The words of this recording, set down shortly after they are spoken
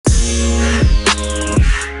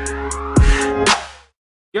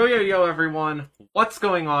Yo, yo, yo, everyone. What's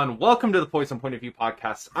going on? Welcome to the Poison Point of View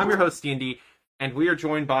podcast. I'm your host, D&D, and we are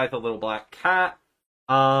joined by the little black cat.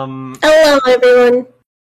 Hello, everyone.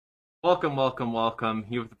 Welcome, welcome, welcome.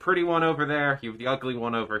 You have the pretty one over there. You have the ugly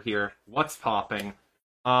one over here. What's popping?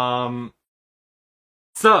 So,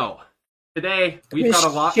 today, we've got a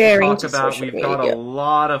lot to talk about. We've got a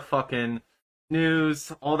lot of fucking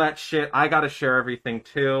news, all that shit. I gotta share everything,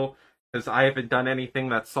 too. Because I haven't done anything.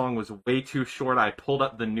 That song was way too short. I pulled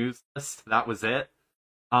up the news list. That was it.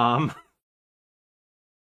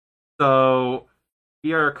 So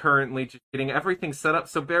we are currently just getting everything set up.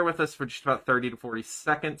 So bear with us for just about 30 to 40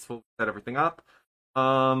 seconds. We'll set everything up.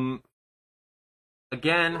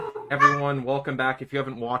 Again, everyone, welcome back. If you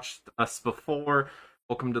haven't watched us before,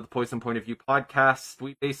 welcome to the Poison Point of View podcast.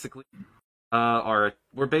 We basically we're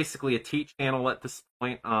basically a teach channel at this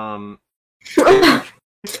point.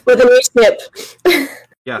 With a new snip.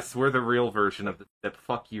 Yes, we're the real version of the snip.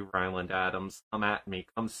 Fuck you, Ryland Adams. Come at me.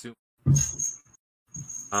 Come soon.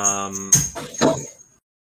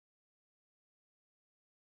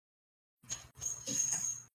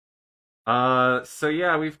 So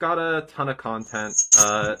yeah, we've got a ton of content.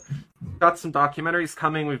 We've got some documentaries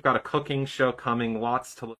coming. We've got a cooking show coming.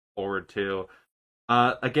 Lots to look forward to.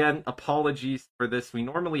 Again, apologies for this. We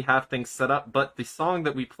normally have things set up, but the song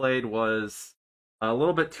that we played was a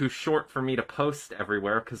little bit too short for me to post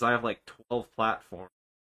everywhere, because I have like 12 platforms.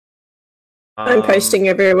 I'm posting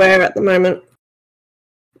everywhere at the moment.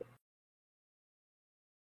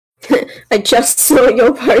 I just saw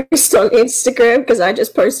your post on Instagram, because I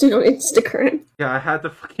just posted on Instagram. Yeah, I had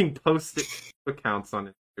to fucking post it to accounts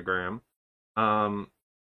on Instagram. Alrighty.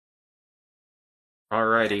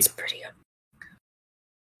 That's pretty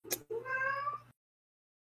good.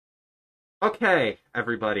 Okay,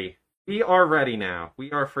 everybody. We are ready now.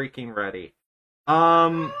 We are freaking ready.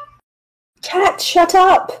 Cat, shut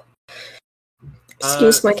up!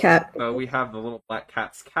 Excuse my cat. We have the little black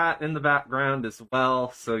cat's cat in the background as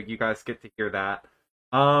well, so you guys get to hear that.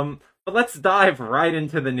 But let's dive right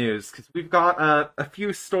into the news, because we've got a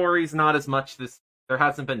few stories, not as much this... There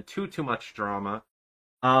hasn't been too much drama.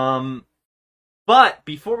 But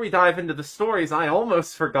before we dive into the stories, I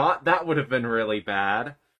almost forgot. That would have been really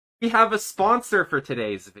bad. We have a sponsor for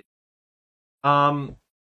today's video. So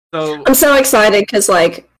I'm so excited because,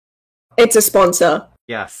 like, it's a sponsor.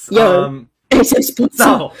 Yes. It's a sponsor.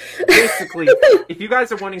 So, basically, if you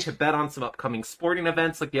guys are wanting to bet on some upcoming sporting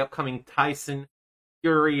events, like the upcoming Tyson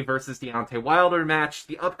Fury versus Deontay Wilder match,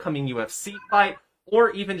 the upcoming UFC fight,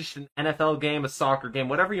 or even just an NFL game, a soccer game,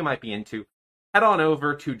 whatever you might be into, head on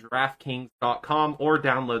over to DraftKings.com or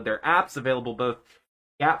download their apps, available both in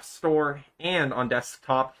the App Store and on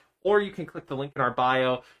desktop. Or you can click the link in our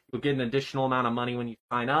bio. You'll get an additional amount of money when you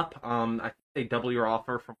sign up. I think they double your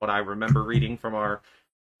offer from what I remember reading from our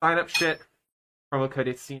sign-up shit. Promo code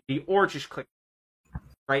HCD, or just click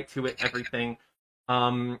right to it, everything.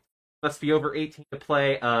 Must be over 18 to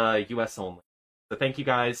play, US only. So thank you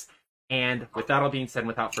guys. And with that all being said,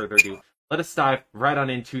 without further ado, let us dive right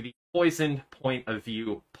on into the Poisoned Point of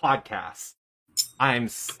View podcast. I'm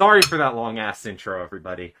sorry for that long-ass intro,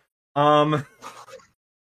 everybody.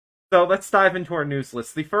 So let's dive into our news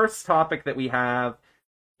list. The first topic that we have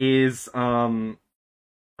is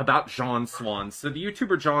about John Swan. So the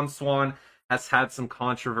YouTuber John Swan has had some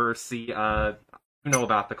controversy. You know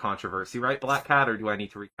about the controversy, right, Black Cat, or do I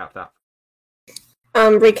need to recap that?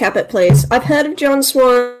 Recap it, please. I've heard of John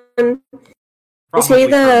Swan. Is he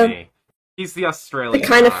the... He's the Australian the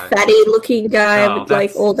kind guy. Of fatty-looking guy with,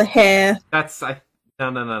 like, all the hair?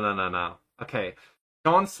 No. Okay.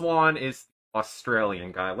 John Swan is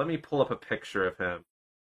Australian guy. Let me pull up a picture of him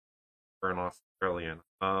for an Australian.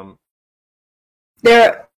 I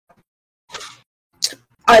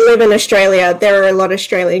live in Australia. There are a lot of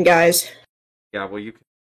Australian guys. Yeah, well, you can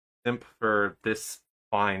simp for this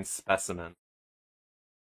fine specimen.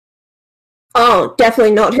 Oh,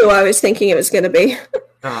 definitely not who I was thinking it was going to be.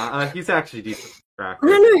 He's actually decent. I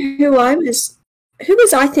don't know who I was. Who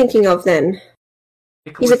was I thinking of then?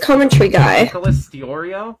 He's a commentary guy. Nicholas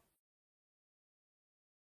Diorio?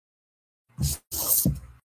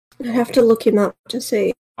 I have to look him up to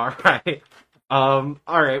see. Alright.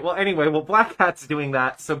 Alright, well, anyway, Black Cat's doing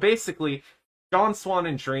that. So basically, John Swan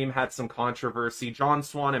and Dream had some controversy. John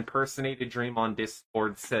Swan impersonated Dream on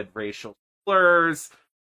Discord, said racial slurs,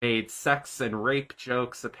 made sex and rape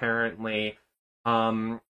jokes, apparently,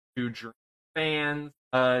 to Dream fans.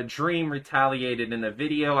 Dream retaliated in a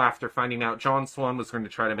video after finding out John Swan was going to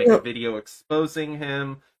try to make a video exposing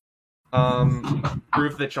him.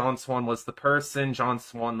 Prove that John Swan was the person. John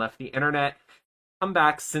Swan left the internet. Come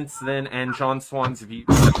back since then, and John Swan's views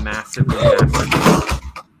have massively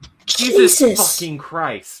Jesus Jesus. fucking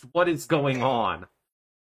Christ, what is going on?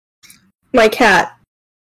 My cat.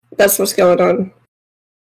 That's what's going on.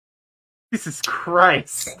 Jesus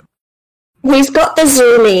Christ. He's got the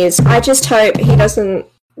zoomies. I just hope he doesn't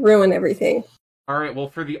ruin everything. Alright, well,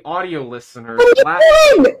 for the audio listeners, What are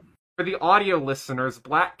you doing?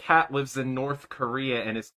 Black Cat lives in North Korea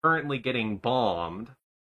and is currently getting bombed.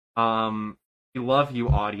 We love you,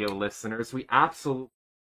 audio listeners. We absolutely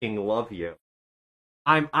love you.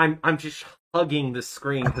 I'm just hugging the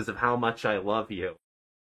screen because of how much I love you.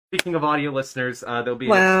 Speaking of audio listeners, there'll be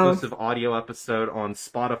an exclusive audio episode on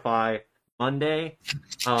Spotify Monday.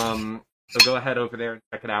 So go ahead over there and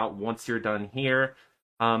check it out once you're done here.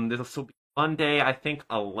 This will be Monday, I think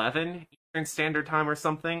 11 Eastern Standard Time or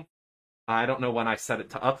something. I don't know when I set it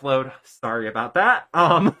to upload. Sorry about that.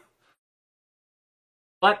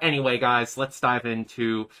 But anyway, guys, let's dive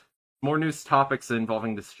into more news topics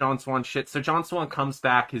involving this John Swan shit. So John Swan comes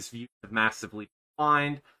back, his views have massively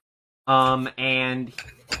declined, and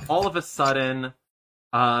all of a sudden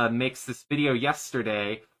makes this video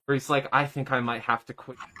yesterday where he's like, I think I might have to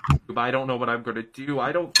quit YouTube. I don't know what I'm going to do.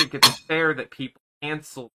 I don't think it's fair that people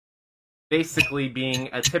cancel. Basically being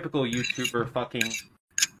a typical YouTuber fucking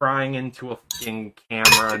crying into a fucking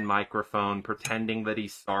camera and microphone, pretending that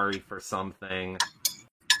he's sorry for something.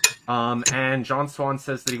 And John Swan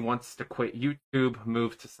says that he wants to quit YouTube,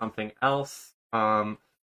 move to something else, so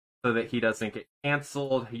that he doesn't get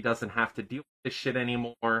canceled, he doesn't have to deal with this shit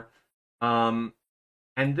anymore. And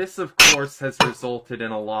this, of course, has resulted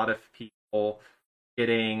in a lot of people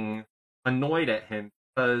getting annoyed at him,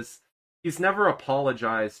 because he's never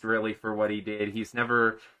apologized, really, for what he did. He's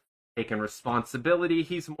never taken responsibility.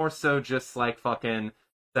 He's more so just, like, fucking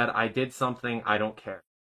said, I did something, I don't care.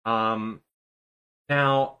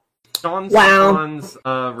 Now, John Swan's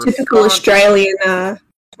typical Australian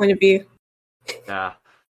point of view. Yeah.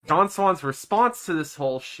 John Swan's response to this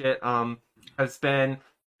whole shit has been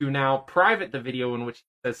to now private the video in which he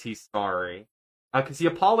says he's sorry. Because he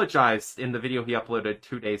apologized in the video he uploaded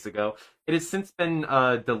 2 days ago. It has since been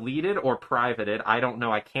deleted or privated. I don't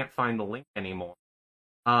know. I can't find the link anymore.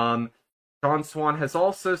 John Swan has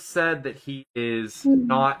also said that he is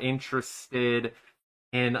not interested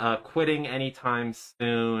in quitting anytime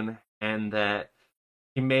soon, and that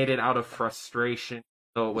he made it out of frustration,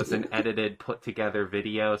 so it was an edited, put-together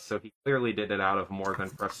video, so he clearly did it out of more than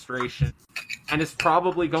frustration, and is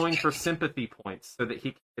probably going for sympathy points, so that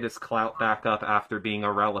he can get his clout back up after being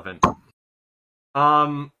irrelevant.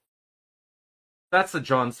 That's a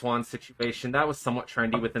John Swan situation. That was somewhat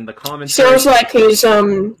trendy within the commentary. Sounds like he's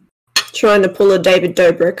trying to pull a David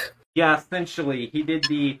Dobrik. Yeah, essentially. He did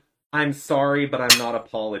the I'm sorry, but I'm not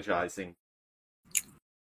apologizing.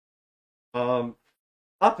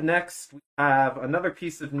 Up next, we have another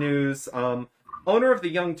piece of news. Owner of the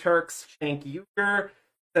Young Turks, Cenk Uygur,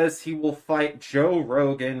 says he will fight Joe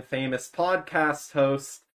Rogan, famous podcast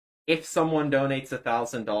host, if someone donates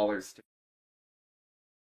 $1,000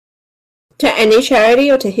 to any charity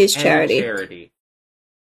or to his charity? Any charity.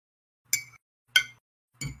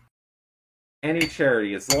 Any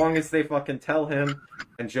charity, as long as they fucking tell him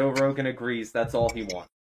and Joe Rogan agrees, that's all he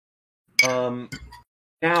wants.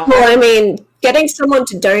 Now, well, I mean, getting someone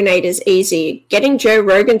to donate is easy. Getting Joe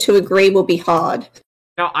Rogan to agree will be hard.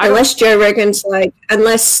 Now, unless Joe Rogan's like,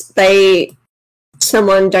 someone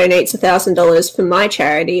donates $1,000 for my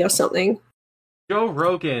charity or something. Joe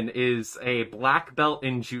Rogan is a black belt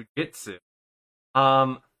in jiu-jitsu.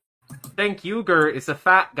 Cenk Uygur is a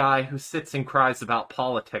fat guy who sits and cries about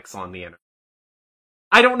politics on the internet.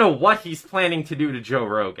 I don't know what he's planning to do to Joe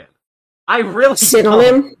Rogan. I really sit on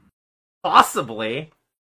him? Possibly.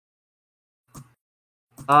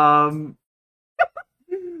 So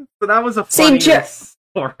that was a funny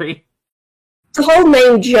story. The whole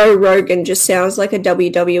name Joe Rogan just sounds like a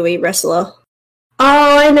WWE wrestler.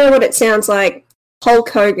 Oh, I know what it sounds like. Hulk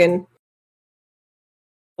Hogan.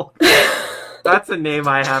 That's a name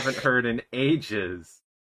I haven't heard in ages.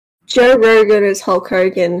 Joe Rogan is Hulk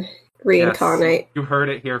Hogan reincarnate. Yes, you heard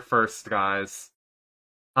it here first, guys.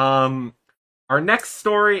 Our next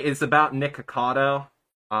story is about Nick Ocado.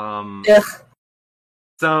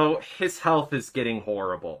 So his health is getting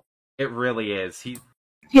horrible. It really is. He's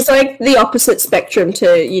like the opposite spectrum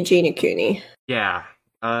to Eugenia Cooney. Yeah.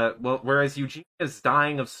 Well, whereas Eugenia is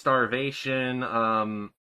dying of starvation,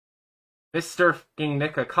 Mr. fucking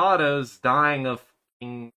Nick Ocado's dying of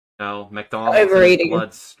McDonald's overeating.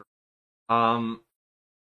 Bloodstream.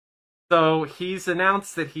 So he's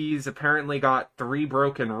announced that he's apparently got 3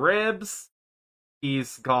 broken ribs.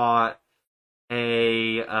 He's got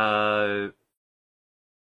a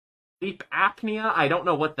sleep apnea. I don't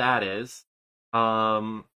know what that is.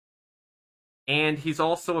 and he's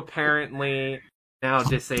also apparently now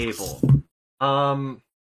disabled.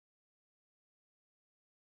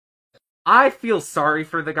 I feel sorry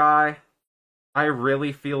for the guy. I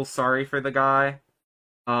really feel sorry for the guy.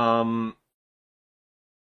 I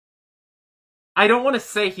don't want to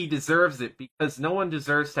say he deserves it, because no one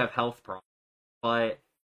deserves to have health problems, but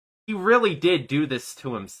he really did do this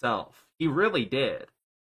to himself. He really did.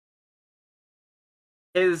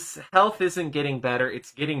 His health isn't getting better,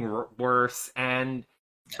 it's getting worse, and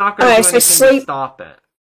it's not going to do anything to stop it.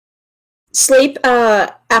 Sleep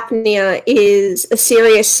apnea is a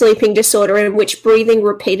serious sleeping disorder in which breathing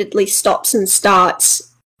repeatedly stops and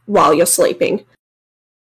starts while you're sleeping.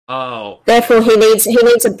 Oh. Therefore, he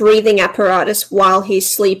needs a breathing apparatus while he's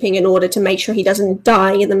sleeping in order to make sure he doesn't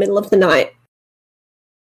die in the middle of the night.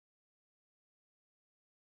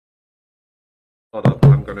 Hold up,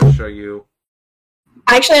 I'm going to show you.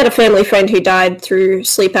 I actually had a family friend who died through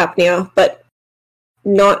sleep apnea, but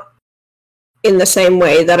not in the same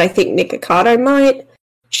way that I think Nikocado might.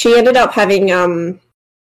 She ended up having,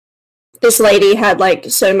 this lady had, like,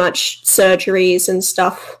 so much surgeries and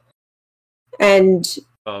stuff, and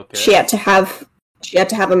she had to have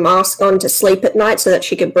a mask on to sleep at night so that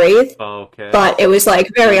she could breathe. Okay. But it was,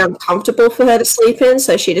 like, very uncomfortable for her to sleep in,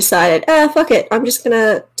 so she decided, fuck it, I'm just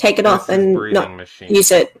gonna take it off and not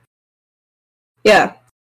use it. Yeah.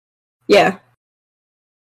 Yeah.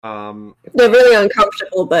 They're really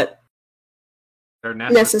uncomfortable, but they're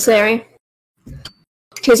necessary.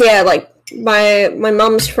 Because, yeah, like, my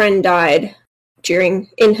mum's friend died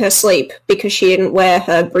in her sleep because she didn't wear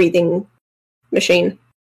her breathing machine.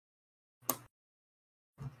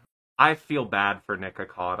 I feel bad for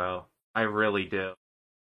Nikocado. I really do.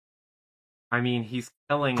 I mean, he's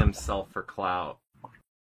killing himself for clout.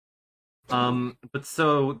 But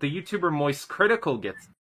so, the YouTuber Moist Critical gets...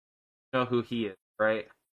 You know who he is, right?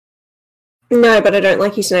 No, but I don't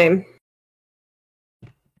like his name.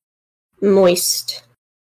 Moist.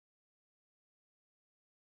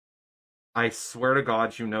 I swear to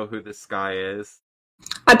God you know who this guy is.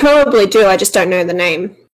 I probably do, I just don't know the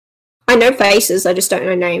name. I know faces, I just don't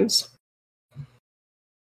know names.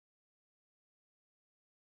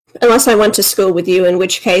 Unless I went to school with you, in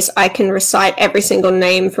which case I can recite every single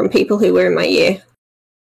name from people who were in my year.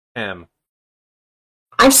 Him.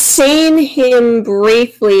 I've seen him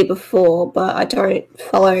briefly before, but I don't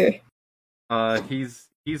follow.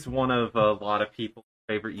 He's one of a lot of people's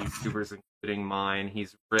favorite YouTubers, including mine.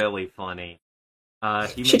 He's really funny.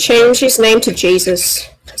 He should change his name to Jesus.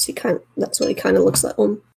 That's what he kind of looks like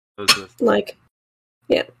on. Like,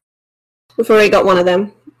 yeah. We've already got one of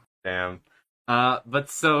them. Damn.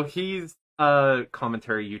 But so he's a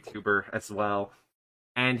commentary YouTuber as well.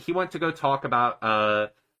 And he went to go talk about,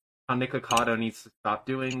 how Nikocado needs to stop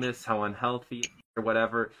doing this, how unhealthy, or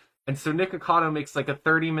whatever. And so Nikocado makes like a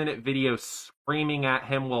 30-minute video screaming at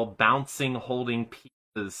him while bouncing, holding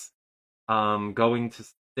pizzas, going to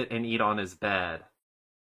sit and eat on his bed.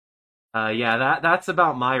 Yeah, that's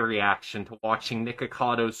about my reaction to watching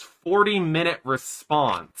Nikocado's 40-minute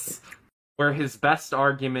response, where his best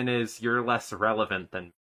argument is, you're less relevant than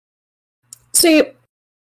me. See,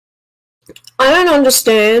 I don't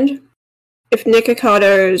understand if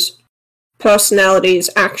Nikocado's personality is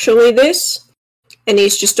actually this, and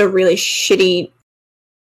he's just a really shitty,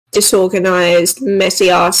 disorganized,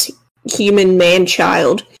 messy-ass human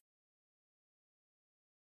man-child.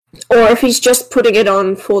 Or if he's just putting it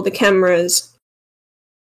on for the cameras.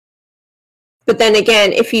 But then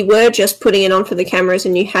again, if you were just putting it on for the cameras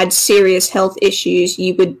and you had serious health issues,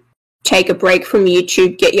 you would take a break from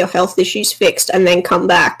YouTube, get your health issues fixed, and then come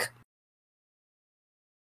back.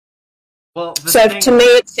 Well, so to me,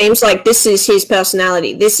 it seems like this is his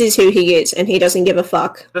personality. This is who he is, and he doesn't give a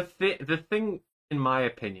fuck. The thing, in my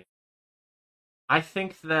opinion, I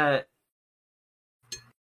think that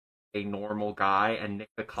a normal guy and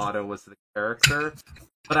Nikocado was the character,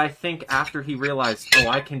 but I think after he realized, oh,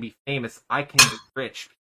 I can be famous, I can be rich,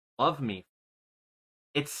 people love me,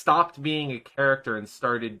 it stopped being a character and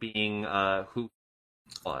started being who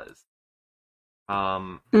he was.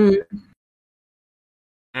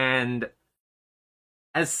 And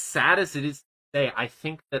as sad as it is to say, I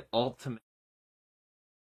think that ultimately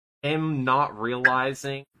him not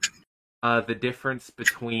realizing the difference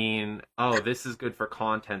between, oh, this is good for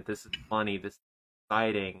content, this is funny, this is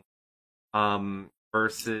exciting,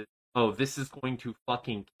 versus, oh, this is going to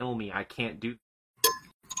fucking kill me, I can't do this.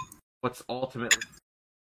 What's ultimately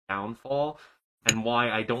the downfall, and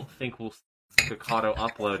why I don't think we'll see Nikocado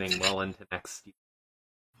uploading well into next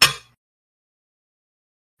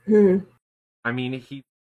year. I mean, he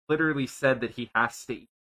literally said that he has to eat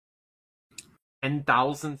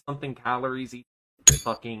 10,000 something calories each to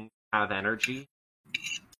fucking have energy.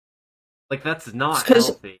 Like, that's not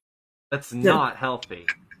healthy. That's not healthy.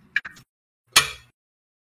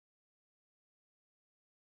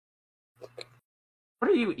 What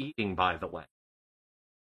are you eating, by the way?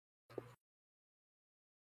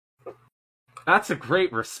 That's a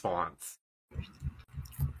great response.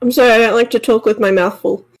 I'm sorry, I don't like to talk with my mouth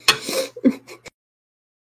full.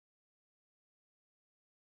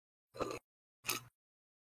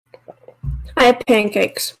 I had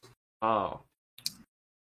pancakes. Oh.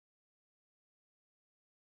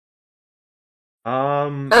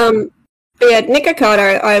 But yeah, Nick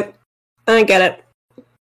Ocado, I don't get it.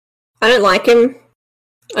 I don't like him.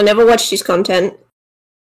 I never watched his content.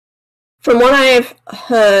 From what I've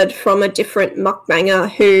heard from a different mukbanger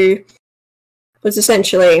who was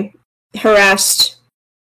essentially harassed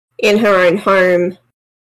in her own home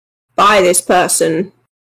by this person,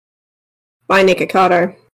 by Nick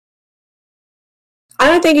Ocado. I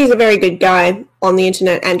don't think he's a very good guy on the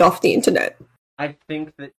internet and off the internet. I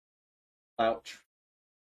think that Slouch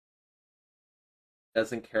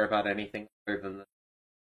doesn't care about anything other than this.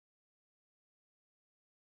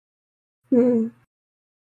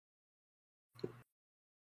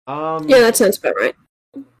 Yeah, that sounds about right.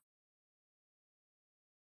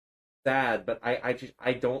 Sad, but I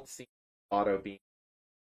don't see Otto being.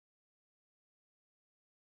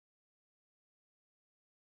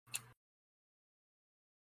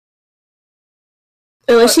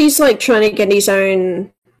 Unless he's like trying to get his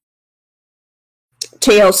own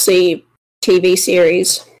TLC TV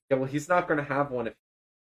series. Yeah, well, he's not going to have one if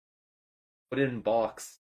put it in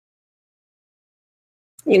box.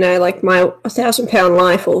 You know, like my 1,000-pound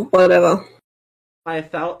life or whatever.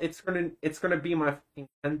 It's gonna be my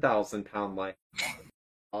 10,000-pound life.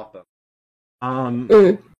 Awesome.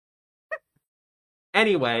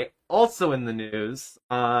 Anyway, also in the news,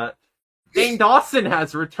 Shane Dawson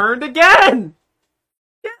has returned again.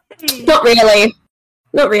 Yay!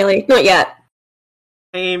 Not really. Not yet.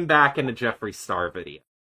 Came back in a Jeffree Star video.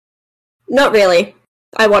 Not really.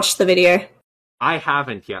 I watched the video. I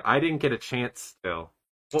haven't yet. I didn't get a chance to.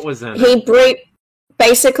 What was in it?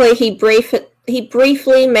 He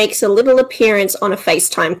briefly makes a little appearance on a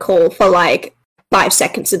FaceTime call for like 5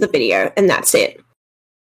 seconds of the video, and that's it.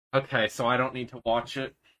 Okay, so I don't need to watch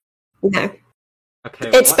it? No. Okay.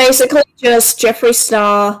 It's basically just Jeffree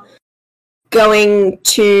Star going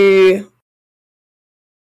to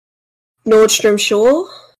Nordstrom Shore.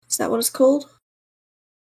 Is that what it's called?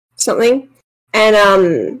 Something.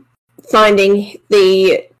 And finding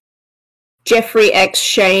the Jeffree X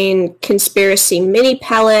Shane Conspiracy Mini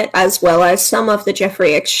Palette, as well as some of the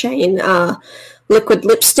Jeffree X Shane liquid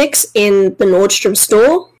lipsticks in the Nordstrom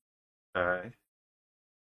store. Alright.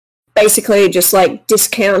 Basically just like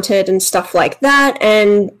discounted and stuff like that,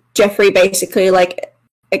 and Jeffree basically like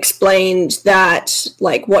explained that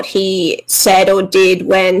like what he said or did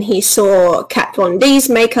when he saw Kat Von D's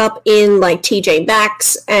makeup in like TJ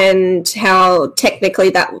Maxx, and how technically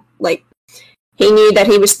that like he knew that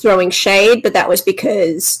he was throwing shade, but that was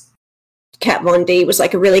because Kat Von D was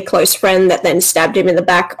like a really close friend that then stabbed him in the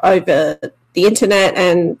back over the internet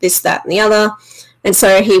and this, that, and the other. And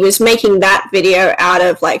so he was making that video out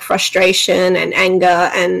of like frustration and anger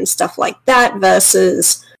and stuff like that,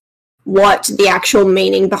 versus what the actual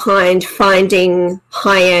meaning behind finding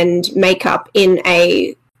high-end makeup in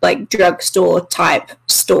a like drugstore type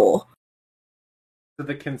store. So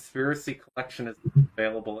the Conspiracy Collection is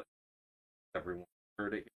available at everyone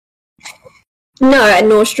heard it. No, at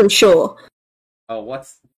Nordstrom Shore. Oh,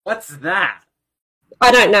 what's that?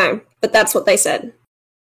 I don't know, but that's what they said.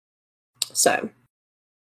 So.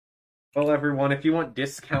 Well, everyone, if you want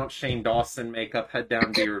discount Shane Dawson makeup, head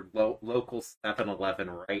down to your local 7-Eleven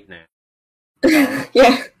right now.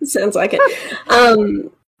 Yeah, sounds like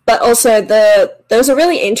it. But also, there was a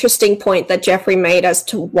really interesting point that Jeffree made as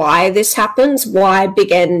to why this happens, why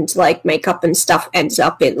big-end like makeup and stuff ends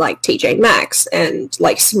up in like TJ Maxx and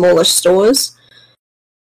like smaller stores.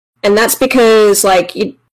 And that's because like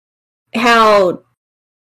how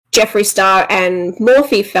Jeffree Star and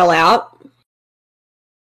Morphe fell out,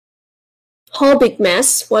 whole big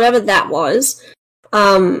mess, whatever that was.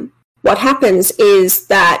 What happens is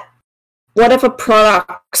that whatever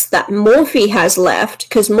products that Morphe has left,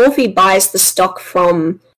 because Morphe buys the stock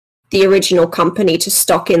from the original company to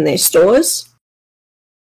stock in their stores.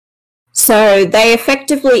 So they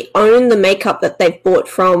effectively own the makeup that they've bought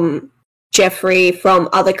from Jeffree, from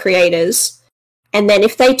other creators. And then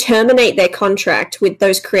if they terminate their contract with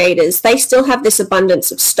those creators, they still have this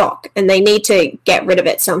abundance of stock and they need to get rid of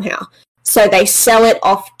it somehow. So they sell it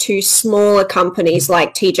off to smaller companies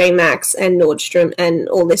like TJ Maxx and Nordstrom and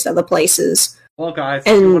all these other places. Well, guys,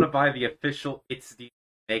 if you want to buy the official It's the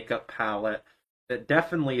makeup palette that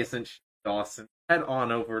definitely isn't Dawson, head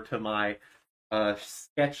on over to my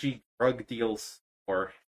sketchy drug deal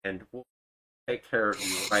store, and we'll take care of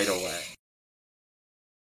you right away.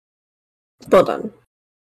 Well done.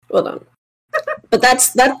 Well done. But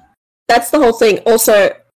that's the whole thing.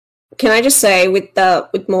 Also, can I just say with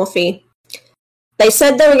Morphe, they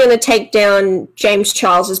said they were going to take down James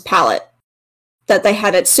Charles's palette, that they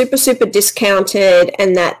had it super, super discounted,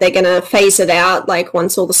 and that they're going to phase it out like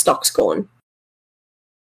once all the stock's gone.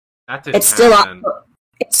 That didn't happen.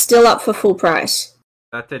 It's still up for full price.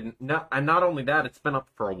 That didn't. No, and not only that, it's been up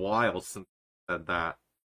for a while since they said that.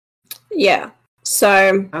 Yeah.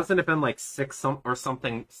 So hasn't it been like 6 months or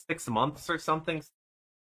something?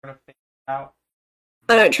 Trying to figure out.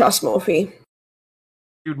 I don't trust Morphe.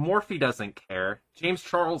 Dude, Morphe doesn't care. James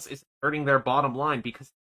Charles is hurting their bottom line because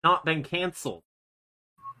he's not been canceled.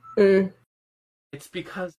 It's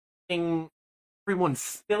because everyone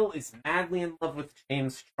still is madly in love with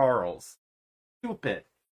James Charles. Stupid.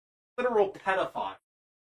 Literal pedophile.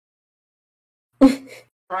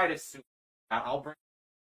 Try to sue that. I'll bring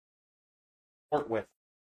court with,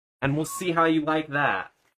 and we'll see how you like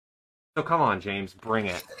that. So come on, James, bring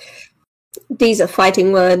it. These are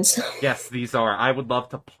fighting words. Yes, these are. I would love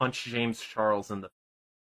to punch James Charles in the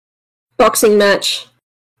boxing match.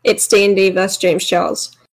 It's D&D versus James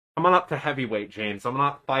Charles. Come on up to heavyweight, James. I'm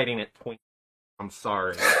not fighting at 20. I'm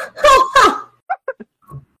sorry.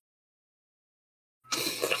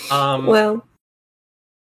 Well,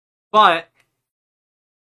 but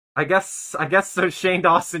I guess so. Shane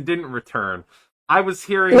Dawson didn't return. I was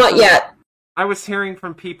hearing not yet. I was hearing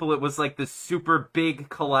from people it was like this super big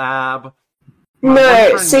collab.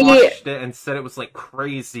 No, see, watched it and said it was like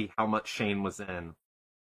crazy how much Shane was in.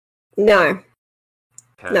 No,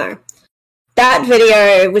 okay. No, that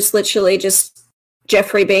video was literally just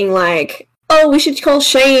Jeffrey being like, "Oh, we should call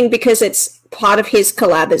Shane because it's part of his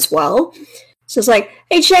collab as well." So it's like,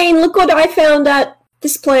 "Hey Shane, look what I found at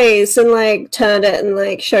this place," and like turned it and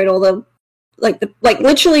like showed all the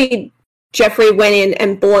literally Jeffrey went in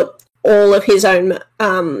and bought all of his own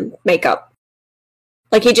makeup.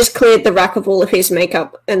 Like he just cleared the rack of all of his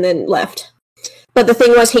makeup and then left. But the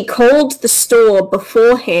thing was, he called the store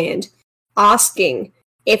beforehand asking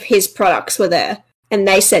if his products were there, and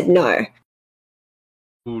they said no.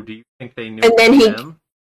 Ooh, do you think they knew? And then him?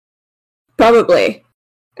 Probably.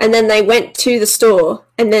 And then they went to the store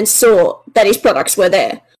and then saw that his products were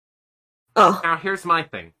there. Oh. Now here's my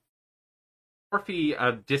thing.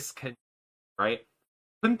 Morphe discontinued, right?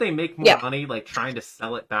 Couldn't they make more money like trying to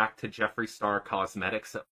sell it back to Jeffree Star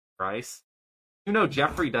Cosmetics at price? You know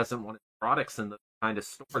Jeffrey doesn't want his products in the kind of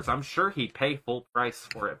stores. I'm sure he'd pay full price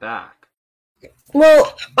for it back.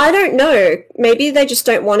 Well, I don't know. Maybe they just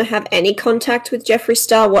don't want to have any contact with Jeffree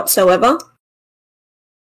Star whatsoever.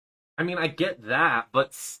 I mean, I get that,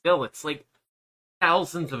 but still, it's like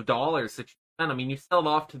thousands of dollars that you spend. I mean, you sell it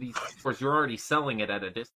off to these stores, you're already selling it at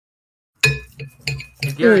a discount. I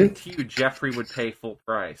guarantee you Jeffrey would pay full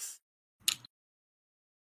price.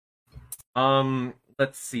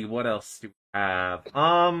 Let's see, what else do we have?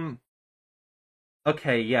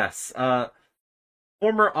 Okay, yes.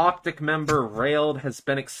 Former Optic member Railed has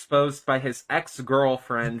been exposed by his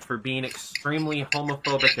ex-girlfriend for being extremely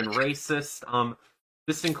homophobic and racist.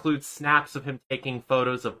 This includes snaps of him taking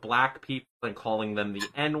photos of black people and calling them the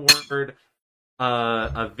N-word.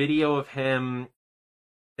 A video of him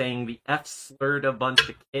saying the F-slurred a bunch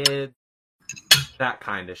of kids. That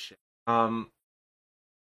kind of shit.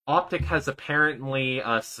 Optic has apparently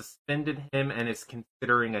suspended him and is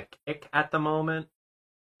considering a kick at the moment.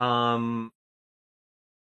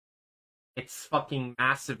 It's fucking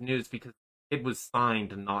massive news because it was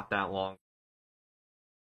signed not that long.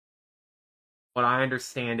 But I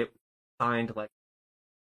understand it was signed like...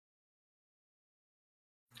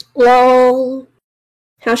 Lol.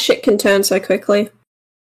 How shit can turn so quickly.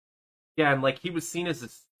 Yeah, and like he was seen as a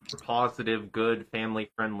super positive, good,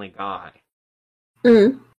 family-friendly guy.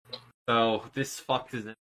 So this fucked his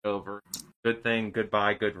over. Good thing,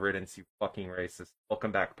 goodbye, good riddance, you fucking racist.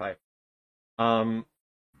 Welcome back, Pipe.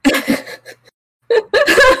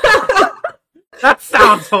 That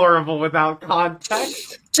sounds horrible without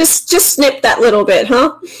context. Just snip that little bit,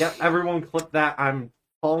 huh? Yep, everyone clip that. I'm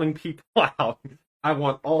calling people out. I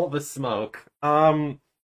want all the smoke. Hold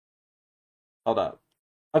up.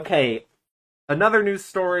 Okay, another news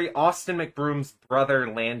story. Austin McBroom's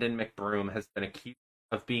brother, Landon McBroom, has been accused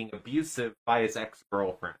of being abusive by his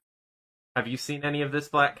ex-girlfriend. Have you seen any of this,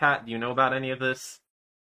 Black Cat? Do you know about any of this?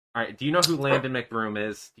 Alright, do you know who Landon McBroom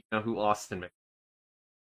is? Do you know who Austin McBroom is?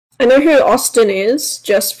 I know who Austin is,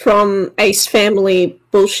 just from Ace Family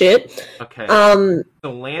bullshit. Okay. So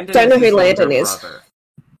Landon don't know who Landon is. Brother.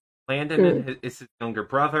 Landon is his younger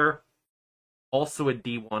brother, also a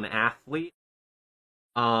D1 athlete,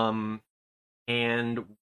 and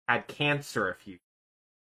had cancer a few.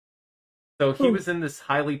 So he was in this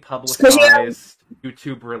highly publicized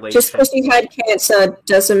YouTube relationship. Just because you had cancer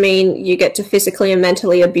doesn't mean you get to physically and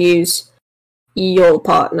mentally abuse your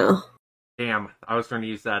partner. Damn, I was going to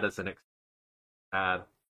use that as an example.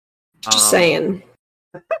 Just saying.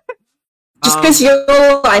 Just because your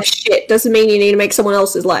life shit doesn't mean you need to make someone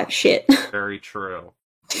else's life shit. Very true.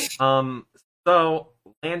 So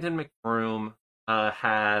Landon McBroom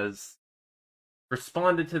has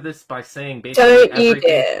responded to this by saying basically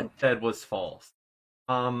everything he said was false.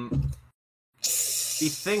 The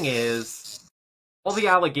thing is, all the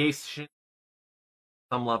allegations,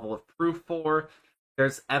 some level of proof for.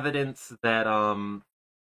 There's evidence that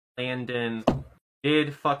Landon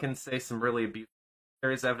did fucking say some really abusive.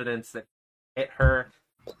 There is evidence that he hit her.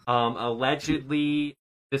 Allegedly,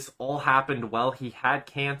 this all happened while he had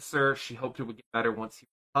cancer. She hoped it would get better once he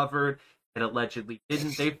recovered. It allegedly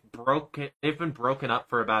didn't. They've been broken up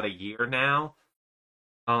for about a year now.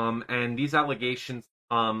 And these allegations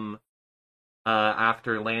come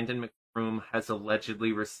after Landon McBroom has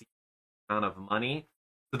allegedly received a amount of money.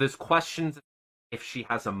 So there's questions if she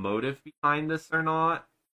has a motive behind this or not.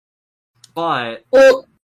 But well,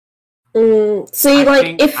 see,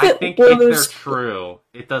 if they're true,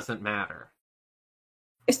 it doesn't matter.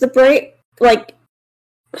 It's the break, like,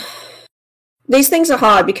 these things are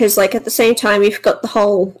hard because, like, at the same time, you've got the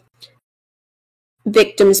whole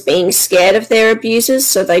victims being scared of their abusers,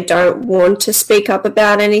 so they don't want to speak up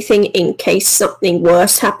about anything in case something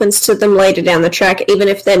worse happens to them later down the track, even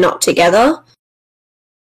if they're not together.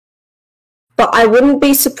 But I wouldn't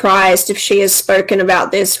be surprised if she has spoken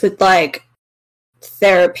about this with, like,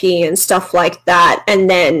 therapy and stuff like that, and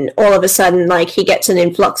then all of a sudden, like, he gets an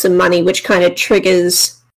influx of money, which kind of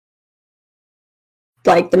triggers,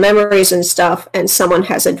 like, the memories and stuff, and someone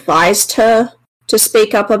has advised her to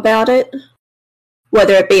speak up about it.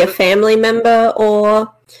 Whether it be a family member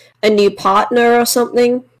or a new partner or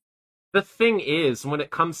something. The thing is, when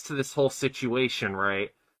it comes to this whole situation,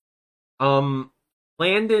 right,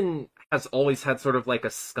 Landon has always had sort of like a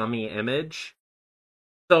scummy image.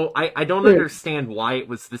 So I don't understand why it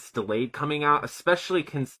was this delayed coming out, especially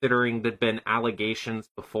considering there'd been allegations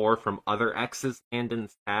before from other exes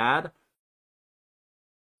Landon's had.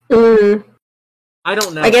 I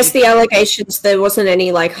don't know. I guess the allegations, there wasn't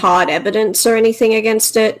any, like, hard evidence or anything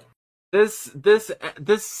against it. There's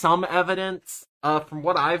some evidence. From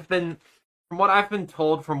what I've been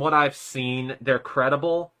told, from what I've seen, they're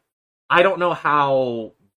credible. I don't know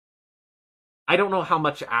how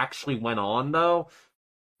much actually went on though,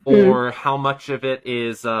 or how much of it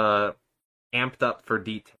is amped up for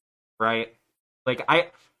detail, right? Like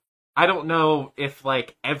I don't know if,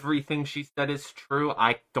 like, everything she said is true.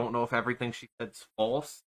 I don't know if everything she said is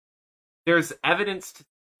false. There's evidence to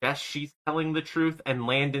suggest she's telling the truth, and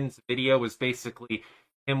Landon's video was basically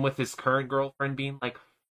him with his current girlfriend being like,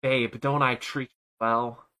 "Babe, don't I treat you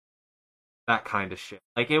well?" That kind of shit.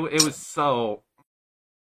 Like, it was so...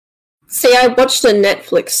 See, I watched a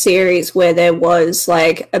Netflix series where there was,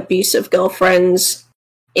 like, abusive girlfriends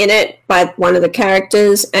in it by one of the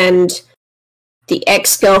characters, and the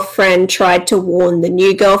ex-girlfriend tried to warn the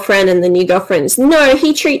new girlfriend, and the new girlfriend's, "No,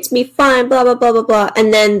 he treats me fine, blah, blah, blah, blah, blah."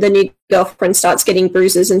 And then the new girlfriend starts getting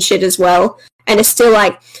bruises and shit as well, and it's still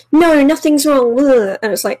like, "No, nothing's wrong."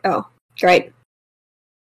 And it's like, oh, great.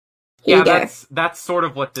 Here you go. That's sort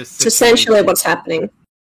of what this It's essentially what's happening.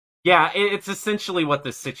 Yeah, it's essentially what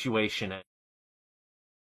this situation is.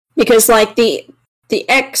 Because, like, the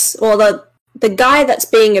ex, or the guy that's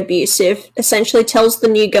being abusive essentially tells the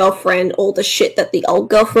new girlfriend all the shit that the old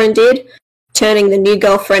girlfriend did, turning the new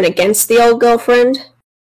girlfriend against the old girlfriend,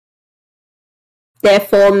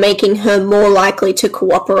 therefore making her more likely to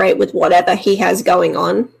cooperate with whatever he has going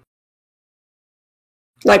on.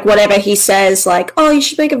 Like, whatever he says, like, "Oh, you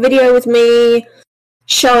should make a video with me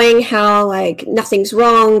showing how, like, nothing's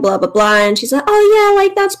wrong, blah, blah, blah," and she's like, "Oh, yeah,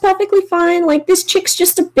 like, that's perfectly fine, like, this chick's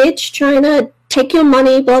just a bitch trying to take your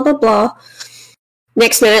money, blah, blah, blah."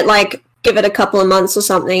 Next minute, like, give it a couple of months or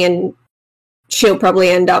something, and she'll probably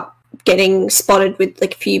end up getting spotted with,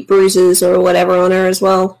 like, a few bruises or whatever on her as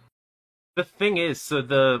well. The thing is, so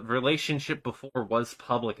the relationship before was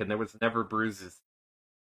public, and there was never bruises.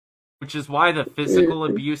 Which is why the physical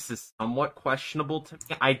abuse is somewhat questionable to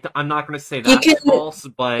me. I'm not going to say that's false,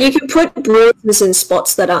 but... You can put bruises in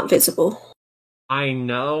spots that aren't visible. I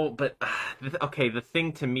know, but okay, the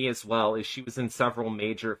thing to me as well is she was in several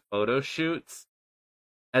major photo shoots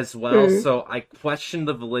as well, Mm. so I question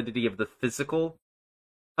the validity of the physical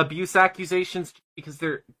abuse accusations because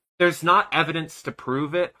there's not evidence to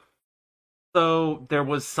prove it. So there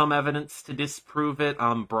was some evidence to disprove it,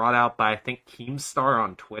 brought out by I think Keemstar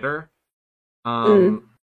on Twitter. Mm. Um,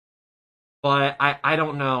 but I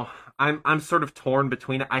don't know. I'm sort of torn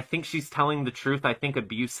between it. I think she's telling the truth. I think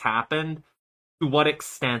abuse happened. To what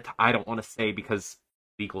extent, I don't want to say because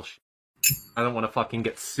legal shit. I don't want to fucking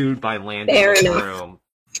get sued by Landon Fair enough. McBroom.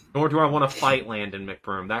 Nor do I want to fight Landon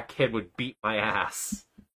McBroom. That kid would beat my ass.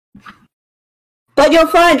 But you're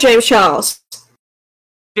fine, James Charles.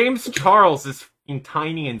 James Charles is fucking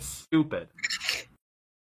tiny and stupid.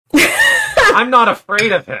 I'm not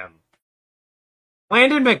afraid of him.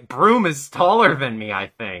 Landon McBroom is taller than me, I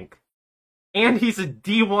think. And he's a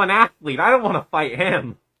D1 athlete. I don't want to fight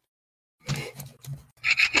him.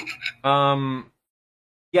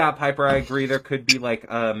 Yeah, Piper, I agree. There could be like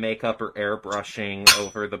makeup or airbrushing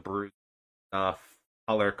over the bruise stuff,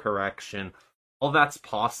 color correction. All that's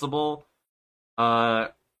possible. I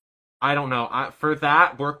don't know. For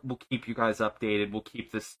that, we'll keep you guys updated. We'll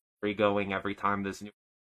keep this story going every time there's new.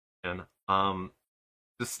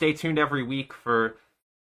 Just stay tuned every week for a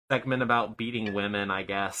segment about beating women, I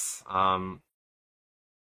guess.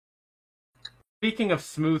 Speaking of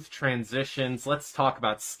smooth transitions, let's talk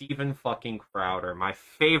about Steven fucking Crowder, my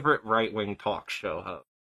favorite right-wing talk show host.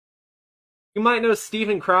 You might know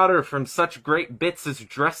Steven Crowder from such great bits as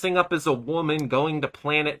dressing up as a woman, going to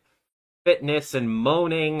Planet Fitness, and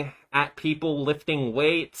moaning at people lifting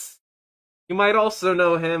weights. You might also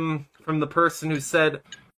know him from the person who said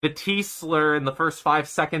the T-slur in the first 5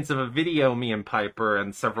 seconds of a video me and Piper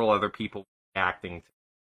and several other people acting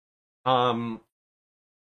to.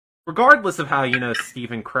 Regardless of how you know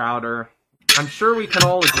Steven Crowder, I'm sure we can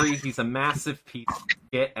all agree he's a massive piece of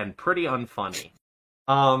shit and pretty unfunny.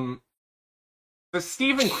 So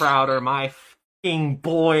Steven Crowder, my fucking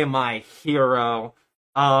boy, my hero,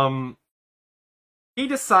 he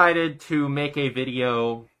decided to make a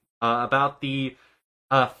video about the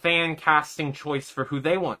fan casting choice for who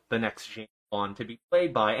they want the next James Bond to be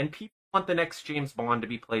played by, and people want the next James Bond to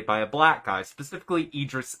be played by a black guy, specifically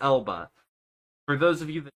Idris Elba. For those of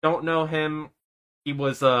you that don't know him, he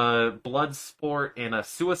was a Bloodsport in a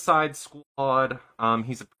Suicide Squad.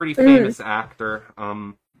 He's a pretty famous actor.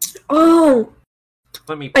 Oh,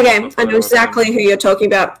 Let me. okay, I know exactly who you're talking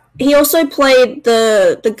about. He also played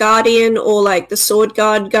the Guardian or like the Sword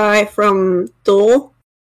Guard guy from Thor.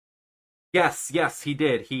 Yes, he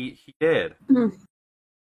did. He did.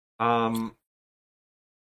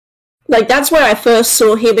 Like, that's where I first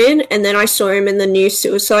saw him in, and then I saw him in the new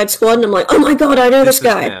Suicide Squad, and I'm like, oh my god, I know this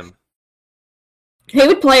guy. Him. He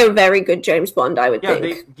would play a very good James Bond, I would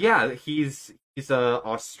think. He's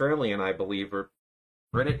Australian, I believe, or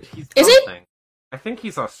British. He's Is something. he? I think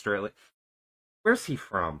he's Australian. Where's he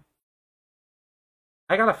from?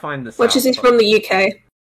 I gotta find this Which out. is he from the UK?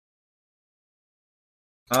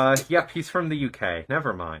 Yep, he's from the UK.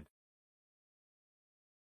 Never mind.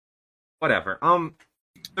 Whatever.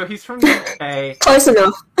 So he's from the UK. Close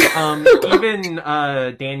enough. Even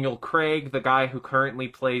Daniel Craig, the guy who currently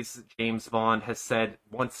plays James Bond, has said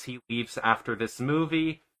once he leaves after this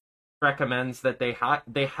movie, recommends that they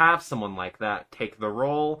have someone like that take the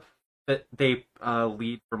role, that they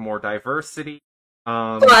lead for more diversity.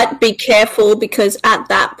 But be careful, because at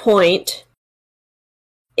that point,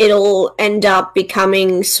 it'll end up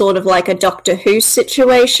becoming sort of like a Doctor Who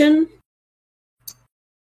situation,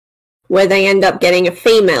 where they end up getting a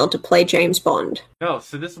female to play James Bond. No,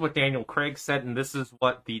 so this is what Daniel Craig said, and this is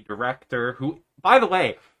what the director, who, by the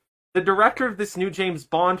way, the director of this new James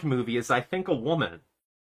Bond movie is, I think, a woman.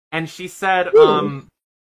 And she said,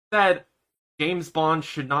 said James Bond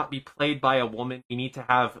should not be played by a woman. You need to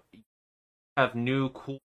have new,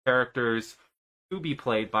 cool characters to be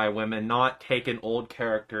played by women, not take an old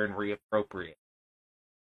character and reappropriate.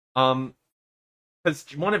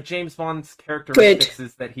 Because one of James Bond's characteristics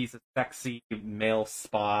is that he's a sexy male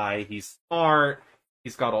spy. He's smart.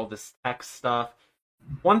 He's got all this tech stuff.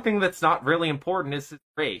 One thing that's not really important is his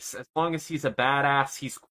race. As long as he's a badass,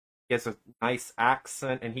 he has a nice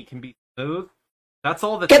accent, and he can be smooth. That's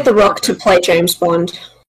all that's Get The Rock important. to play James Bond.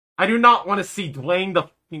 I do not want to see Dwayne the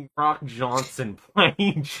fucking Rock Johnson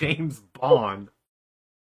playing James Bond.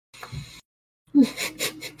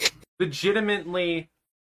 Legitimately,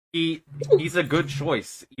 he's a good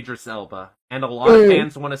choice, Idris Elba, and a lot of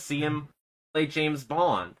fans want to see him play James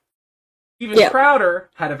Bond. Steven Crowder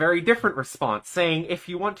had a very different response, saying if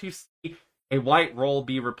you want to see a white role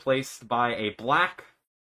be replaced by a black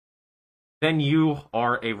then you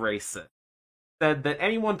are a racist. Said that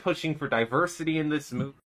anyone pushing for diversity in this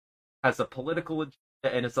movie has a political agenda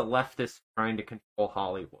and is a leftist trying to control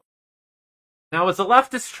Hollywood. Now, as a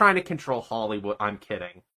leftist trying to control Hollywood, I'm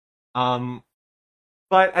kidding.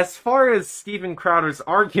 But as far as Steven Crowder's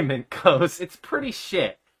argument goes, it's pretty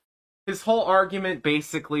shit. His whole argument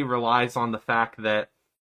basically relies on the fact that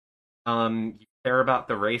you care about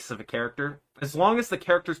the race of a character. As long as the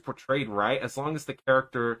character's portrayed right, as long as the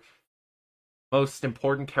character most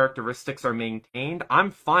important characteristics are maintained, I'm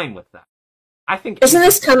fine with that. I think isn't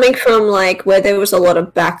this coming from like where there was a lot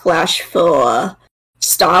of backlash for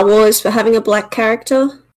Star Wars for having a black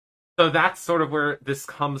character? So that's sort of where this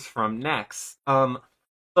comes from next. So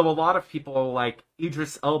a lot of people are like,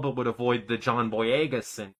 Idris Elba would avoid the John Boyega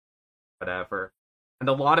syndrome, whatever. And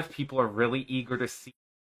a lot of people are really eager to see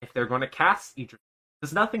if they're going to cast Idris.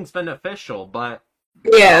 Because nothing's been official, but...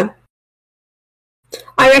 Yeah.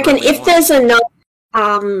 I reckon if there's enough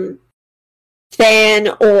fan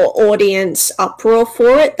or audience uproar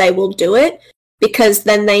for it, they will do it, because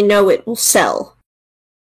then they know it will sell.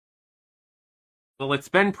 Well, it's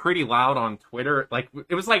been pretty loud on Twitter. Like,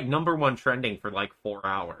 it was like #1 trending for like 4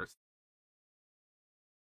 hours.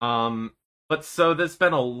 But so there's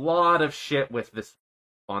been a lot of shit with this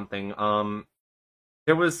Bond thing.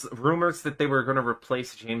 There was rumors that they were going to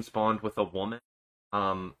replace James Bond with a woman.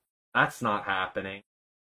 That's not happening.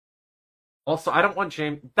 Also, I don't want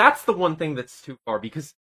James... That's the one thing that's too far,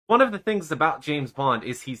 because one of the things about James Bond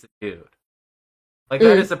is he's a dude. Like,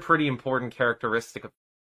 that is a pretty important characteristic of...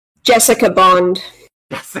 Jessica Bond.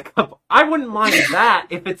 Jessica... I wouldn't mind that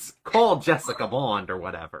if it's called Jessica Bond or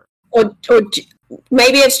whatever. Or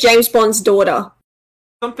maybe it's James Bond's daughter.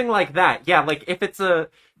 Something like that. Yeah, like, if it's a...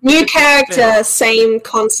 New character, same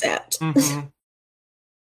concept. Mm-hmm.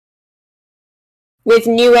 With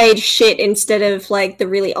new age shit instead of, like, the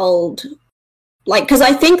really old... Like, because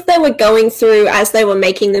I think they were going through, as they were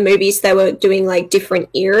making the movies, they were doing, like, different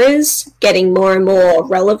eras, getting more and more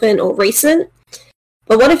relevant or recent.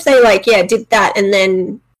 But what if they, like, yeah, did that and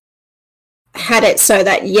then had it so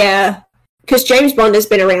that, yeah... Because James Bond has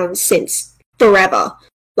been around since forever.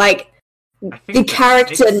 Like, the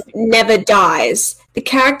character never dies. The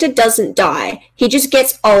character doesn't die. He just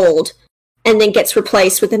gets old and then gets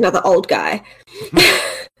replaced with another old guy.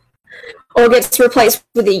 Or gets replaced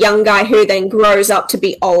with a young guy who then grows up to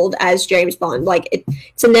be old as James Bond. Like,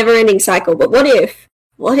 it's a never-ending cycle. But what if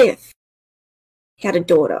he had a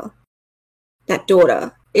daughter? That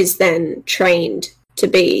daughter is then trained to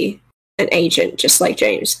be an agent, just like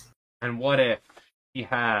James. And what if he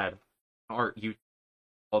had art you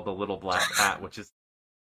called the Little Black Cat, which is a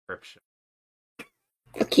description?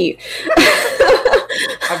 Fuck you.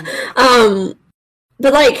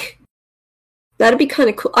 But like, that'd be kind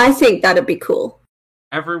of cool. I think that'd be cool.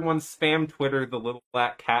 Everyone spam Twitter the Little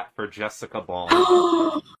Black Cat for Jessica Bond.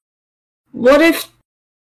 What if...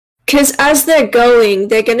 Because as they're going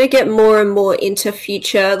to get more and more into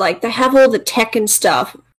future, like, they have all the tech and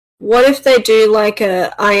stuff. What if they do, like,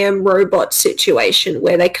 a I Am Robot situation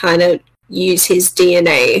where they kind of use his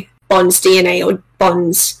DNA, Bond's DNA, or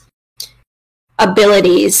Bond's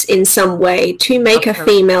abilities in some way to make a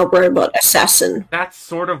female robot assassin? That's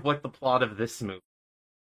sort of what the plot of this movie.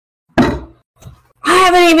 I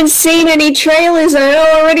haven't even seen any trailers, and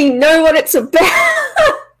I already know what it's about!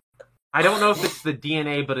 I don't know if it's the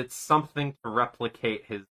DNA, but it's something to replicate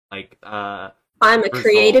his, like, I'm a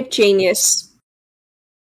creative genius.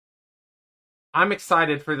 I'm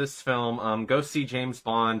excited for this film. Go see James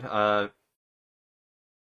Bond.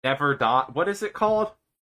 Never Die. What is it called?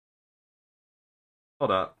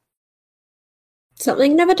 Hold up.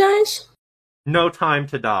 Something Never Dies? No Time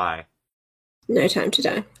to Die. No Time to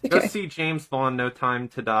Die. Okay. Go see James Bond, No Time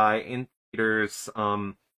to Die in theaters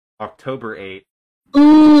October 8th.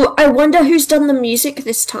 Ooh, I wonder who's done the music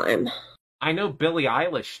this time. I know Billie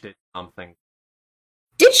Eilish did something.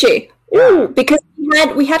 Did she? Yeah. Ooh, because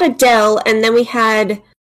we had Adele, and then we had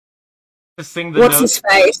to sing the what's his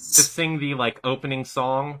face to sing the like opening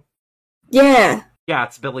song. Yeah. Yeah,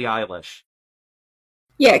 it's Billie Eilish.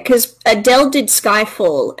 Yeah, because Adele did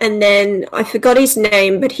Skyfall, and then I forgot his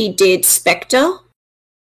name, but he did Spectre.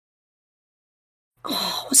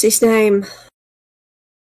 Oh, what's his name?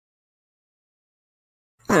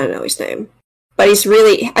 I don't know his name. But he's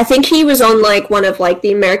really... I think he was on, like, one of, like,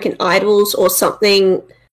 the American Idols or something.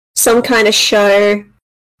 Some kind of show.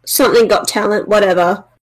 Something Got Talent, whatever.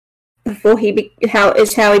 Before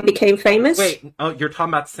how he became famous. Wait, oh, you're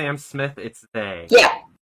talking about Sam Smith? It's they. Yeah,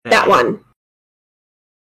 they. That one.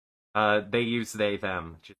 They use they,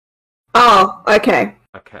 them. Oh, okay.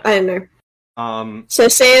 Okay. I don't know. Um... So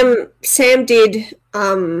Sam did,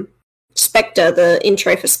 Spectre, the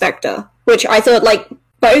intro for Spectre, which I thought, like,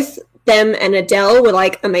 both them and Adele were,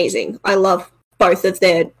 like, amazing. I love both of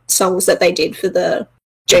their songs that they did for the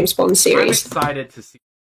James Bond series. I'm excited to see.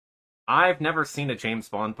 I've never seen a James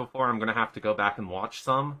Bond before. I'm gonna have to go back and watch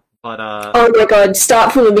some. But oh my god,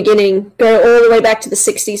 start from the beginning. Go all the way back to the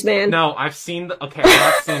 60s, man. No, I've seen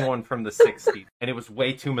I've seen one from the 60s, and it was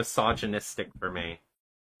way too misogynistic for me.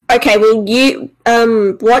 Okay, well, you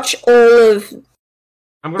watch all of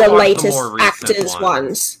the latest actors'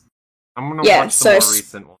 ones. I'm gonna watch the more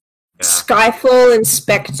recent ones. Yeah. Skyfall and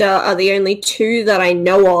Spectre are the only two that I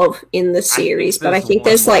know of in the series, but I think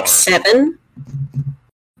there's like 7.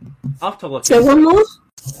 I'll have to look. Is there one more?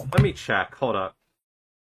 Let me check. Hold up.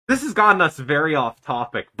 This has gotten us very off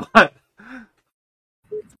topic, but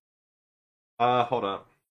hold up.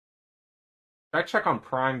 Should I check on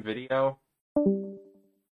Prime Video?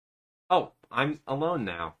 Oh, I'm alone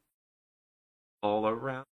now. All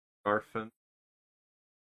around orphan.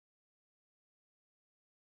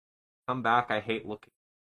 Come back, I hate looking.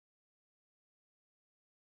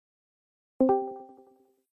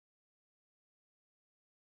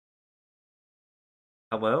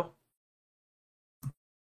 Hello?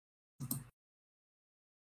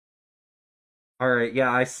 Alright,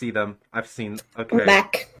 yeah, I see them. I've seen... Okay. I'm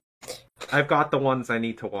back. I've got the ones I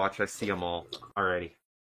need to watch. I see them all. Alrighty.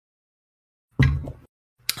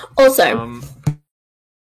 Also...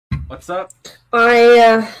 what's up?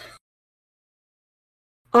 I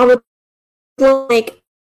would like...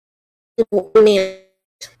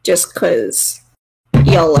 just cause...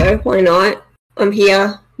 YOLO, why not? I'm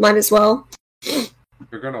here. Might as well.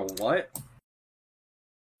 You're gonna what?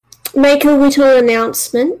 Make a little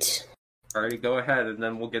announcement. Alrighty, go ahead, and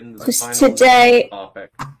then we'll get into the final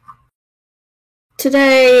topic.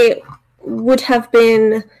 Today would have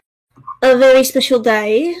been a very special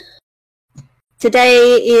day.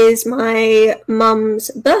 Today is my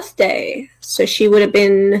mum's birthday, so she would have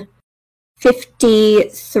been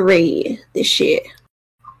 53 this year.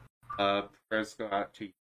 Prayers go out to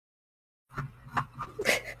you.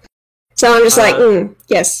 So I'm just like,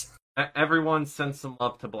 yes. Everyone send some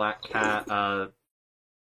love to Black Cat,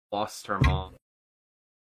 lost her mom.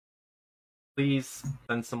 Please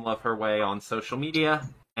send some love her way on social media,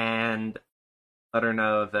 and let her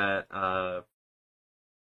know that,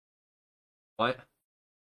 what?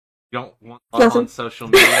 You don't want love on social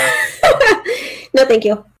media? No, thank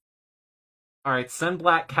you. Alright, send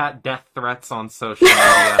Black Cat death threats on social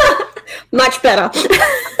media. Much better.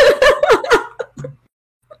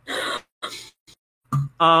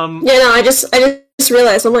 Yeah, no, I just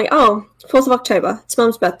realized, I'm like, oh, 4th of October, it's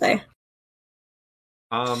Mum's birthday.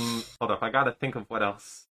 Hold up, I gotta think of what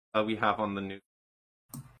else we have on the news.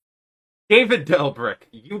 David Dobrik,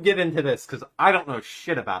 you get into this, because I don't know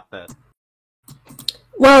shit about this.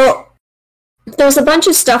 Well, there's a bunch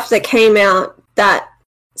of stuff that came out that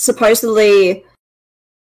supposedly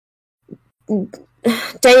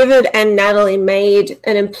David and Natalie made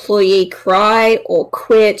an employee cry or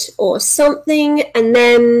quit or something, and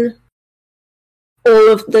then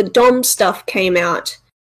all of the Dom stuff came out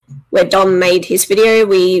where Dom made his video.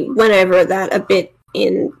 We went over that a bit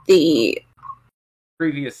in the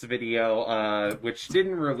previous video, which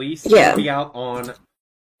didn't release. It'll be out on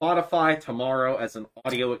Spotify tomorrow as an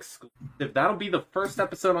audio exclusive. That'll be the first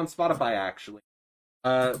episode on Spotify, actually.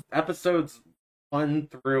 Episodes 1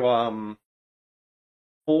 through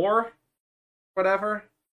 4, whatever.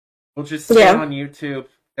 We'll just stay on YouTube.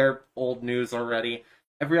 They're old news already.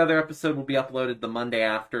 Every other episode will be uploaded the Monday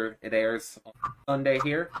after it airs on Sunday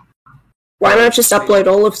here. Why not just upload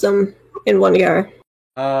all of them in one go?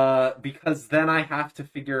 Because then I have to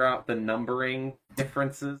figure out the numbering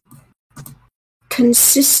differences.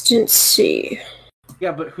 Consistency.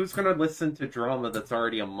 Yeah, but who's gonna listen to drama that's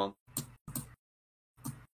already a month?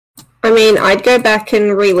 I mean, I'd go back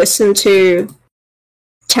and re-listen to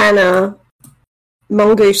Tanner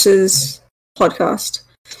Mongoose's podcast.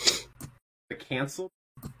 The canceled?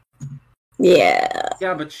 Yeah.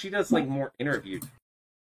 Yeah, but she does, like, more interviews.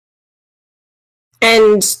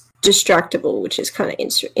 And Distractable, which is kind of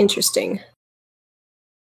interesting.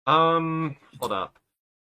 Hold up.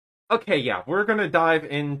 Okay, yeah, we're gonna dive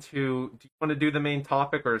into... Do you want to do the main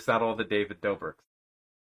topic, or is that all the David Dobrik?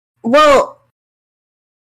 Well,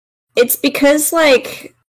 it's because,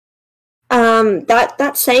 like...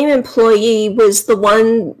 that same employee was the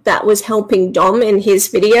one that was helping Dom in his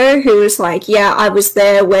video, who was like, yeah, I was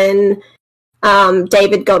there when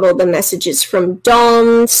David got all the messages from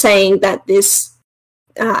Dom saying that this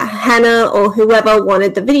Hannah or whoever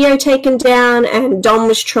wanted the video taken down, and Dom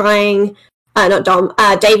was trying not Dom,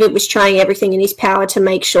 David was trying everything in his power to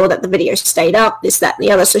make sure that the video stayed up, this, that, and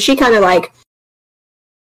the other. So she kind of like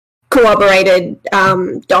corroborated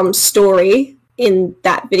Dom's story in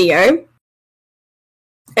that video.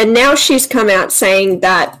 And now she's come out saying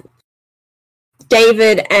that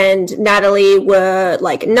David and Natalie were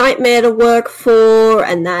like a nightmare to work for,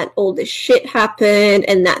 and that all this shit happened,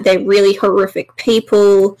 and that they're really horrific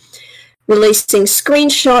people, releasing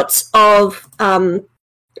screenshots of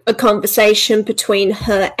a conversation between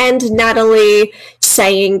her and Natalie,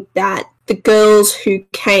 saying that the girls who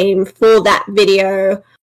came for that video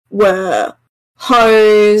were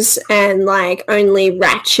hoes, and like only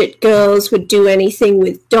ratchet girls would do anything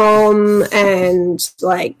with Dom, and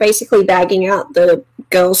like basically bagging out the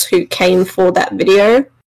girls who came for that video.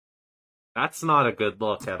 That's not a good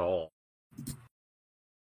look at all.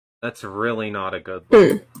 That's really not a good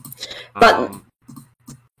look. But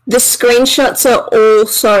the screenshots are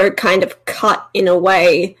also kind of cut in a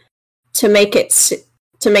way to make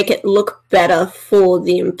it look better for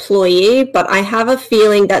the employee, but I have a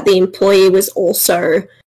feeling that the employee was also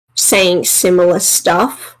saying similar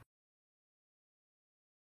stuff.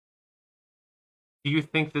 Do you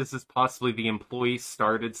think this is possibly the employee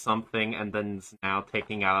started something and then is now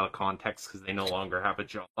taking it out of context because they no longer have a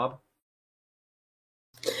job?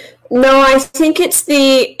 No, I think it's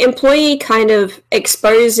the employee kind of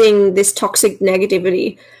exposing this toxic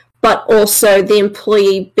negativity, but also the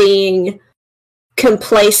employee being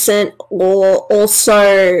complacent or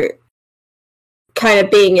also kind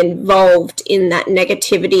of being involved in that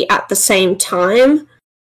negativity at the same time.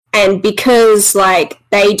 And because like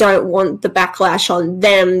they don't want the backlash on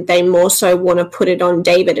them, they more so want to put it on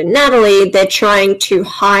David and Natalie. They're trying to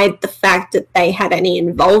hide the fact that they had any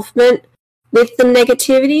involvement with the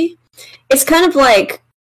negativity. It's kind of like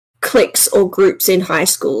cliques or groups in high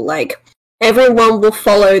school. Like everyone will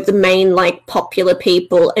follow the main like popular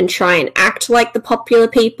people and try and act like the popular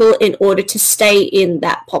people in order to stay in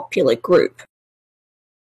that popular group.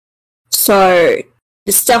 So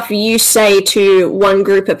the stuff you say to one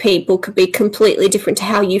group of people could be completely different to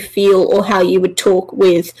how you feel or how you would talk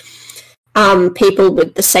with people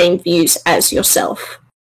with the same views as yourself.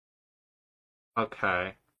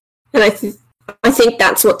 Okay. And I think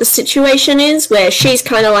that's what the situation is, where she's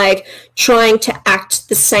kind of like trying to act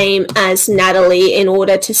the same as Natalie in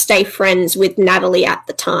order to stay friends with Natalie at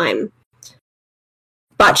the time.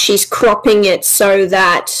 But she's cropping it so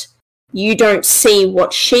that you don't see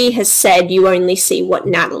what she has said, you only see what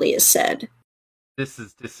Natalie has said. This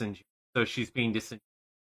is disingenuous. So she's being disingenuous.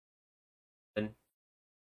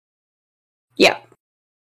 Yeah.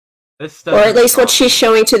 This or at least what she's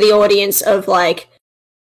showing to the audience of like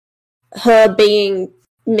her being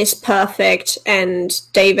Miss Perfect and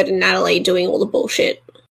David and Natalie doing all the bullshit.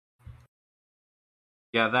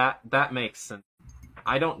 Yeah, that makes sense.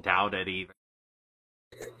 I don't doubt it either.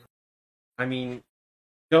 I mean,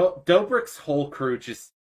 Dobrik's whole crew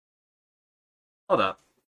just... Hold up.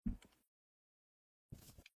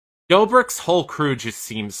 Dobrik's whole crew just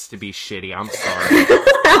seems to be shitty, I'm sorry.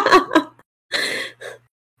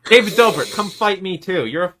 David Dobrik, come fight me too.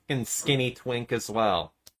 You're a fucking skinny twink as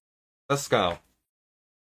well. Let's go.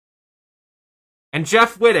 And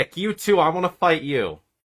Jeff Wittick, you too, I want to fight you.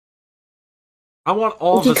 I want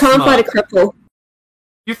all the smoke. You can't fight a cripple.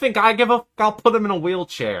 You think I give a... I'll put him in a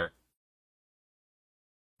wheelchair.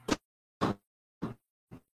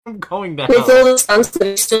 I'm going down. With all the stunts that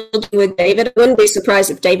he's still doing with David, I wouldn't be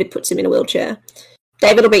surprised if David puts him in a wheelchair.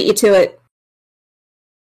 David will beat you to it.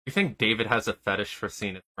 You think David has a fetish for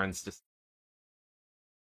seeing his friends just...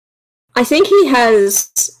 I think he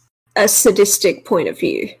has a sadistic point of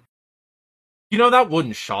view. You know, that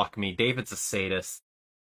wouldn't shock me. David's a sadist.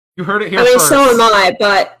 You heard it here first. first. I mean, so am I,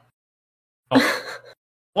 but... Oh.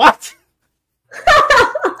 What?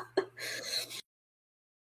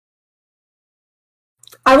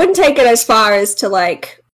 I wouldn't take it as far as to,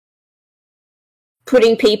 like,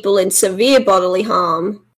 putting people in severe bodily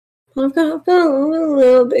harm. I've got a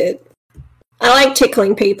little bit. I like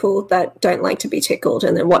tickling people that don't like to be tickled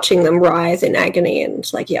and then watching them writhe in agony and,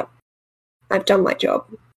 like, yep, I've done my job.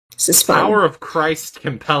 This is fun. The power of Christ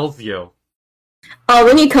compels you. Oh,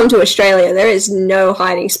 when you come to Australia, there is no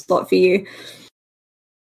hiding spot for you.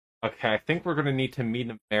 Okay, I think we're going to need to meet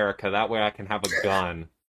in America. That way I can have a gun.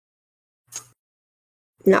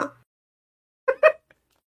 No.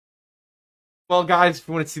 Well, guys, if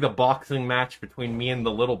you want to see the boxing match between me and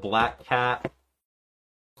the little black cat...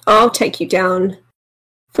 I'll take you down.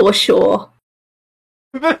 For sure.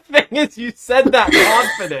 The thing is, you said that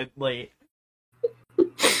confidently.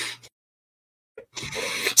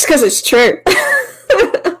 It's because it's true.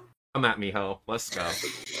 Come at me, ho. Let's go.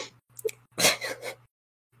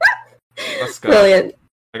 Let's go. Brilliant.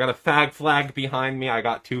 I got a fag flag behind me. I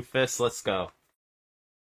got 2 fists. Let's go.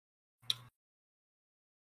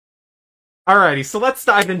 Alrighty, so let's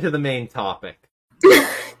dive into the main topic. The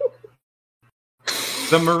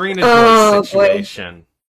Marina Joyce situation. Boy.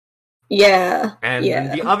 Yeah. And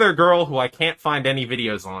the other girl who I can't find any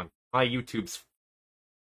videos on. My YouTube's...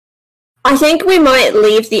 I think we might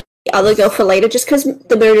leave the other girl for later, just because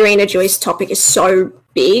the Marina Joyce topic is so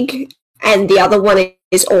big, and the other one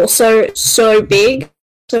is also so big,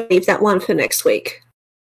 so leave that one for next week.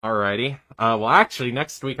 Alrighty. Well, actually,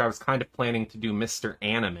 next week I was kind of planning to do Mr.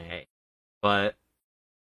 Anime, but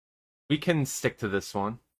we can stick to this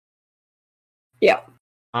one. Yeah.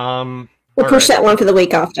 We'll push that one for the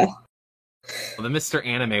week after. Well, the Mr.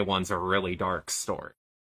 Anime one's a really dark story.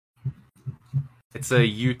 It's a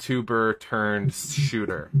YouTuber turned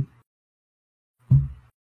shooter.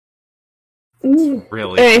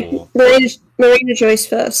 Really cool. Marina Joyce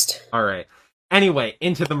first. Alright. Anyway,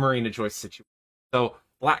 into the Marina Joyce situation. So,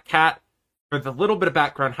 Black Cat, for the little bit of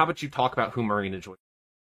background, how about you talk about who Marina Joyce is?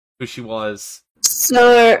 Who she was?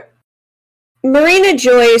 So, Marina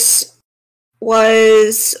Joyce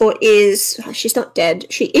was, or is, she's not dead,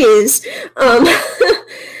 she is,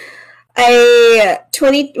 a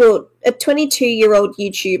 22-year-old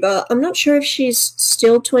YouTuber. I'm not sure if she's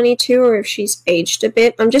still 22 or if she's aged a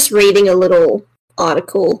bit. I'm just reading a little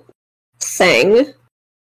article thing.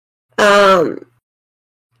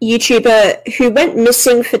 YouTuber who went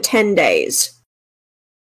missing for 10 days.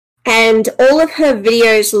 And all of her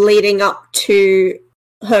videos leading up to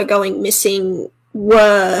her going missing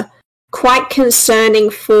were quite concerning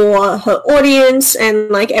for her audience and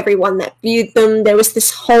like everyone that viewed them. There was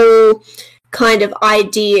this whole kind of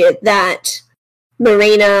idea that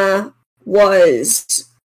Marina was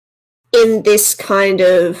in this kind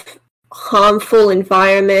of harmful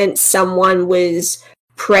environment. Someone was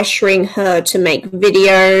pressuring her to make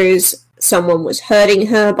videos, someone was hurting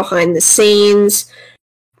her behind the scenes,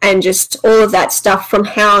 and just all of that stuff. From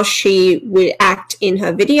how she would act in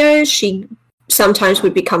her videos, she sometimes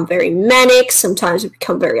would become very manic, sometimes would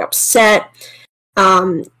become very upset.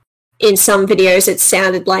 In some videos it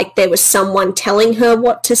sounded like there was someone telling her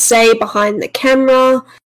what to say behind the camera,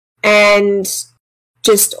 and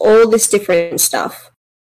just all this different stuff.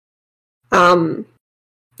 And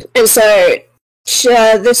so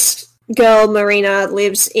this girl, Marina,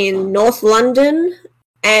 lives in North London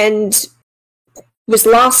and was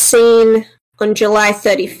last seen on July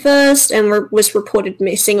 31st and was reported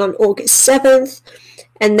missing on August 7th.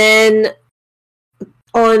 And then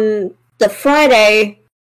on the Friday,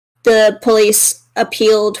 the police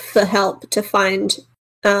appealed for help to find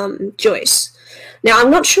Joyce. Now,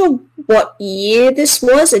 I'm not sure what year this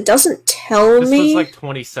was. It doesn't tell me. This was like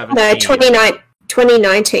 2017. No,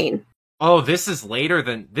 2019. Oh, this is later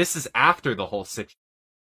than... This is after the whole situation.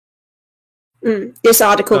 This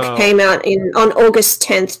article came out on August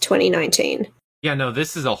 10th, 2019. Yeah, no,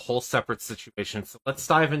 this is a whole separate situation. So let's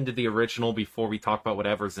dive into the original before we talk about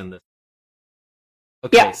whatever's in this.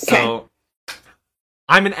 Okay, yeah, so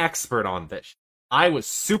I'm an expert on this. I was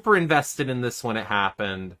super invested in this when it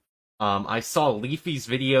happened. I saw Leafy's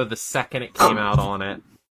video the second it came out on it.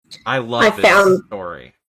 I love this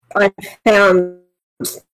story. I found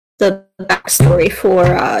the backstory for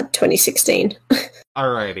 2016.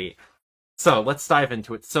 Alrighty. So, let's dive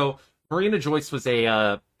into it. So, Marina Joyce was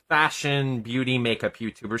a fashion, beauty, makeup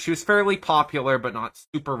YouTuber. She was fairly popular, but not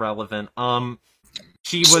super relevant.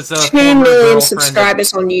 She was a 2 million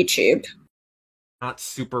subscribers on YouTube. Not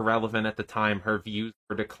super relevant at the time. Her views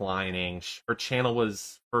were declining. Her channel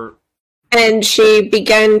was... And she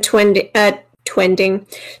began trending on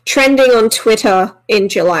Twitter in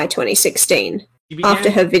July 2016, after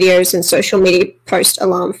her videos and social media posts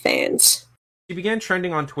alarmed fans. She began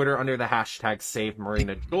trending on Twitter under the hashtag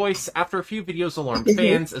 #SaveMarinaJoyce after a few videos alarmed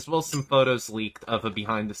fans, as well as some photos leaked of a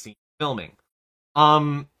behind-the-scenes filming.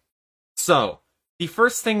 So, the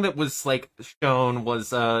first thing that was, like, shown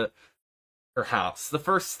was, her house. The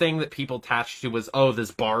first thing that people attached to was, oh,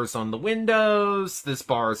 there's bars on the windows, there's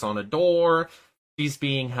bars on a door, she's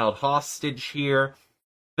being held hostage here.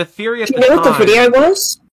 The theory at the time... Do you know what the video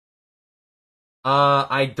was?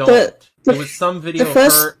 I don't. There was some video of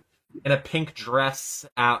her in a pink dress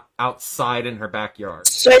outside in her backyard.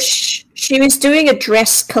 So she was doing a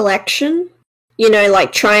dress collection, you know,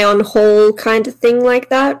 like try-on haul kind of thing like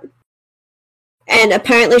that. And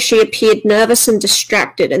apparently she appeared nervous and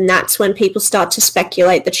distracted, and that's when people start to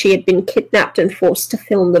speculate that she had been kidnapped and forced to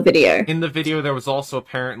film the video. In the video, there was also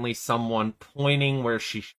apparently someone pointing where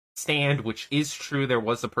she should stand, which is true. There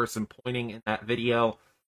was a person pointing in that video.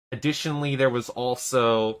 Additionally, there was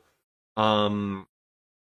also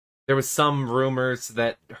there was some rumors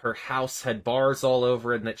that her house had bars all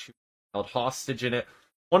over it and that she was held hostage in it.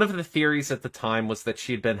 One of the theories at the time was that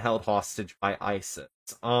she had been held hostage by ISIS.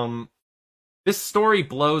 This story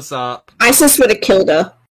blows up. ISIS would have killed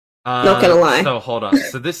her. Not gonna lie. So hold up.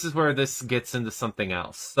 So this is where this gets into something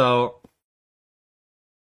else. So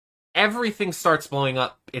everything starts blowing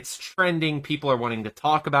up. It's trending. People are wanting to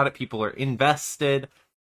talk about it. People are invested.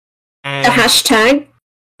 And the hashtag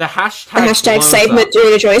blows Save up.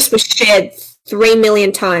 Marina Joyce was shared 3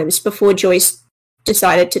 million times before Joyce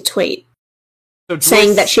decided to tweet, So Joyce,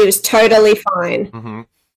 saying that she was totally fine. Mm-hmm.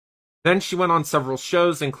 Then she went on several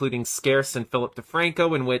shows, including Scarce and Philip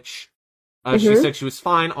DeFranco, in which she said she was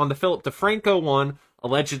fine. On the Philip DeFranco one,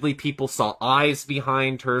 allegedly people saw eyes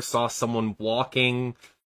behind her, saw someone walking,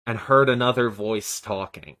 and heard another voice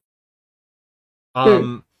talking.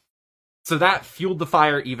 So that fueled the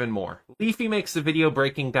fire even more. Leafy makes a video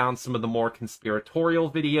breaking down some of the more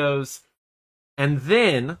conspiratorial videos. And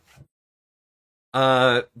then,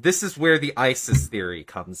 this is where the ISIS theory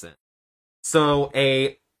comes in. So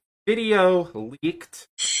a video leaked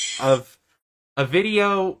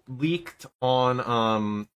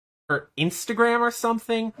on her Instagram or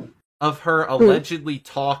something of her allegedly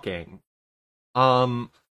talking.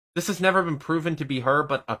 This has never been proven to be her,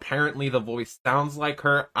 but apparently the voice sounds like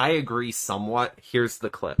her. I agree somewhat. Here's the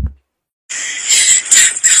clip.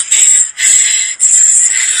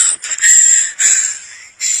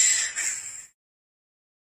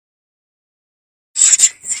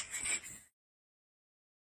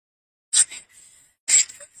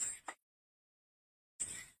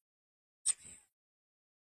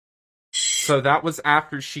 So that was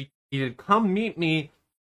after she tweeted, "Come meet me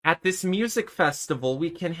at this music festival. We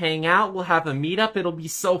can hang out. We'll have a meetup. It'll be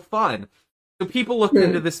so fun." So people looked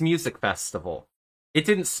into this music festival. It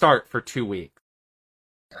didn't start for 2 weeks.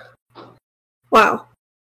 Wow.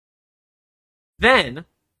 Then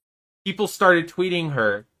people started tweeting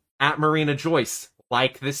her at Marina Joyce,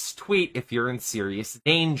 "Like this tweet if you're in serious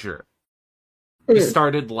danger." She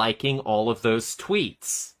started liking all of those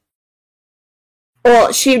tweets.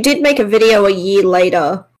 Well, she did make a video a year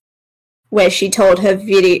later where she told her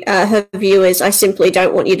viewers, "I simply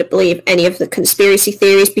don't want you to believe any of the conspiracy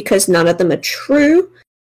theories because none of them are true,"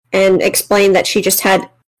 and explained that she just had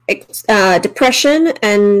depression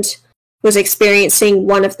and was experiencing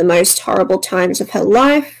one of the most horrible times of her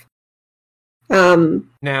life.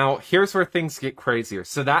 Now, here's where things get crazier.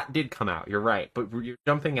 So that did come out, you're right, but you're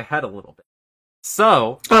jumping ahead a little bit.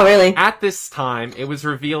 So, oh really? At this time, it was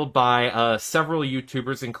revealed by several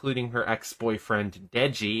YouTubers, including her ex-boyfriend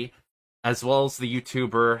Deji, as well as the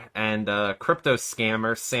YouTuber and crypto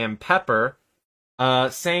scammer Sam Pepper,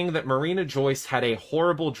 saying that Marina Joyce had a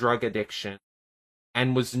horrible drug addiction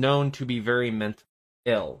and was known to be very mentally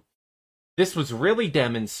ill. This was really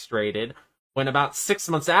demonstrated when about 6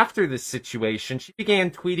 months after this situation, she began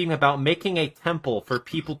tweeting about making a temple for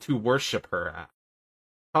people to worship her at,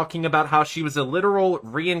 talking about how she was a literal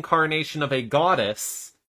reincarnation of a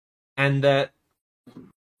goddess, and that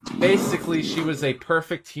basically she was a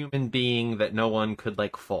perfect human being that no one could,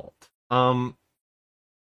 fault.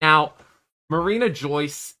 Now, Marina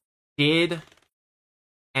Joyce did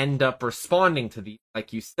end up responding to these,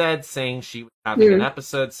 like you said, saying she was having an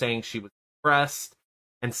episode, saying she was depressed,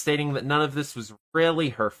 and stating that none of this was really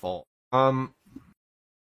her fault.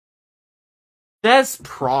 There's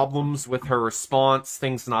problems with her response,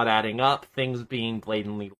 things not adding up, things being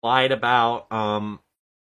blatantly lied about,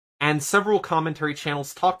 and several commentary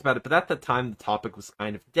channels talked about it, but at the time the topic was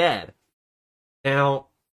kind of dead. Now,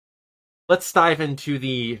 let's dive into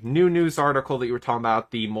the new news article that you were talking about,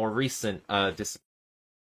 the more recent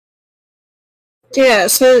Yeah,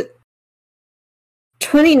 so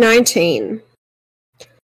 2019.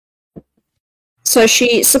 So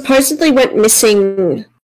she supposedly went missing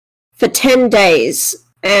for 10 days,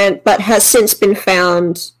 but has since been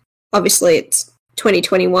found. Obviously, it's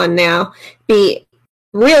 2021 now. Be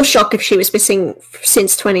real shock if she was missing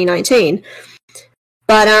since 2019.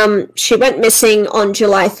 But she went missing on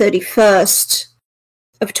July 31st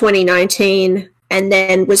of 2019, and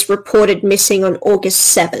then was reported missing on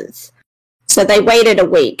August 7th. So they waited a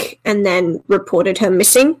week and then reported her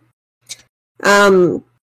missing.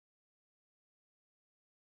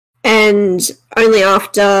 And only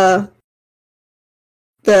after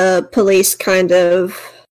the police kind of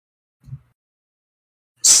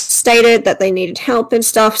stated that they needed help and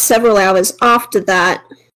stuff, several hours after that,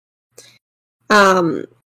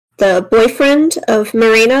 the boyfriend of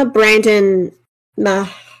Marina, Brandon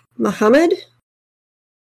Muhammad,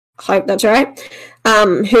 hope that's right,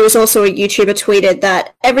 who is also a YouTuber, tweeted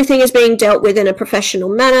that everything is being dealt with in a professional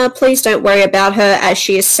manner. Please don't worry about her as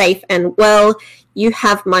she is safe and well. You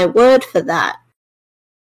have my word for that.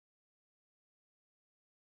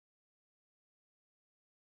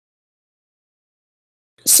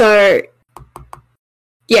 So,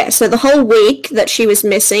 yeah, so the whole week that she was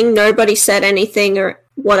missing, nobody said anything or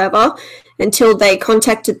whatever until they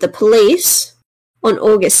contacted the police on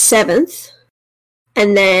August 7th.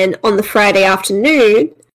 And then on the Friday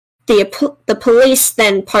afternoon, the police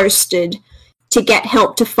then posted to get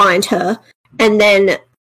help to find her. And then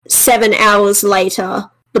 7 hours later,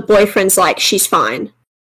 the boyfriend's like, she's fine.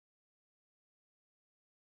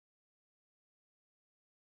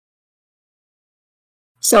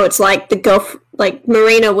 So it's like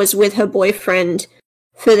Marina was with her boyfriend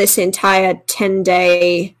for this entire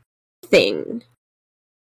 10-day thing.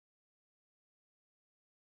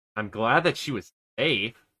 I'm glad that she was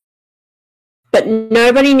safe. But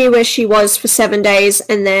nobody knew where she was for 7 days,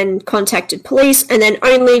 and then contacted police, and then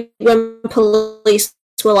only when police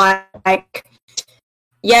were like,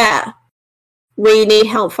 yeah, we need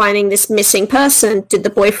help finding this missing person, did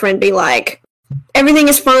the boyfriend be like, everything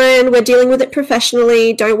is fine, we're dealing with it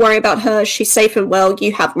professionally, don't worry about her, she's safe and well,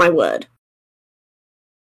 you have my word.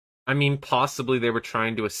 I mean, possibly they were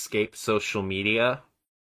trying to escape social media.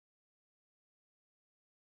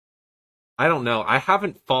 I don't know. I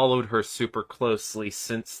haven't followed her super closely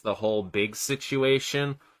since the whole big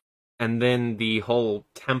situation, and then the whole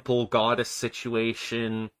temple goddess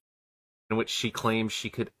situation, in which she claims she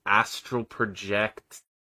could astral project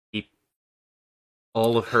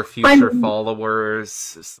all of her future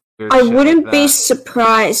followers. I wouldn't be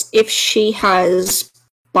surprised if she has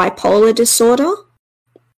bipolar disorder.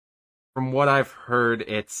 From what I've heard,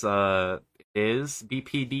 it is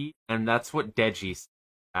BPD, and that's what Deji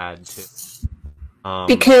had too.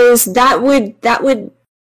 Because that would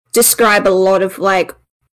describe a lot of like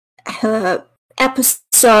her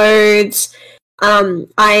episodes.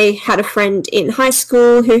 I had a friend in high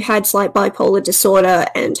school who had slight bipolar disorder,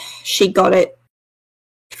 and she got it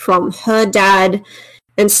from her dad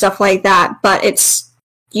and stuff like that. But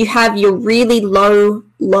you have your really low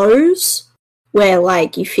lows where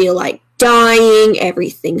like you feel like dying,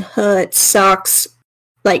 everything hurts, sucks,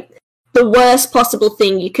 like the worst possible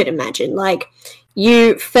thing you could imagine. Like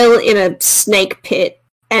you fell in a snake pit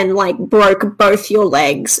and like broke both your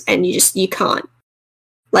legs and you can't.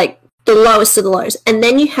 Like the lowest of the lows. And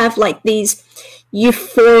then you have like these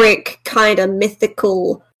euphoric kind of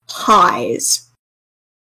mythical highs.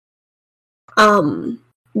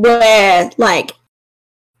 Where like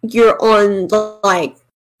you're on like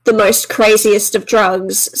the most craziest of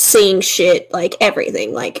drugs, seeing shit, like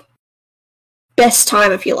everything, like best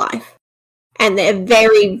time of your life. And they're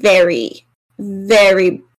very, very,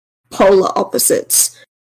 very polar opposites,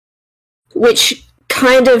 which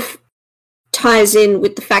kind of ties in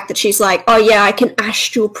with the fact that she's like, oh yeah, I can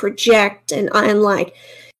astral project and I'm like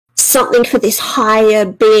something for this higher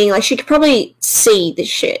being. Like she could probably see this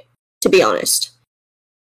shit, to be honest.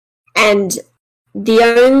 And the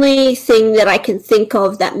only thing that I can think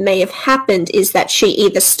of that may have happened is that she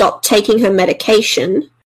either stopped taking her medication,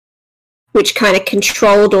 which kind of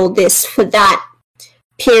controlled all this for that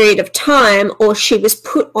period of time, or she was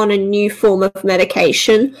put on a new form of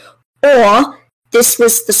medication, or this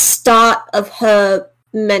was the start of her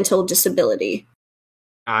mental disability.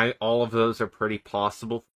 All of those are pretty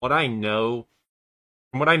possible. From what I know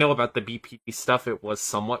about the BPD stuff, it was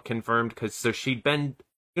somewhat confirmed, because so she'd been...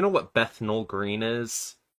 You know what Bethnal Green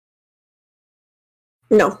is?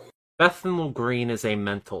 No. Bethnal Green is a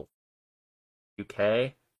mental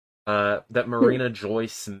UK that Marina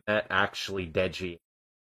Joyce met actually Deji.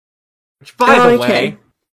 Which, by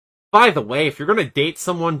the way, if you're gonna date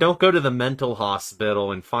someone, don't go to the mental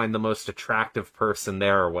hospital and find the most attractive person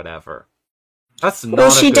there or whatever. That's not. Well,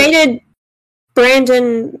 she dated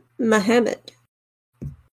Brandon Mohammed.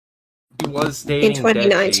 He was dating in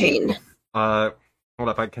 2019. Deji. Hold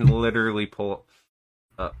up, I can literally pull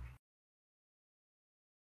up.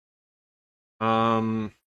 I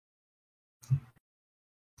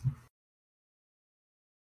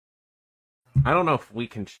don't know if we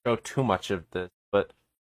can show too much of this, but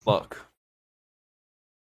look.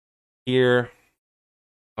 Here.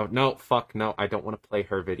 Oh, no, fuck, no, I don't want to play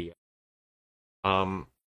her video.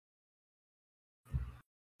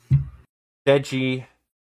 Deji,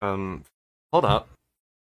 hold up.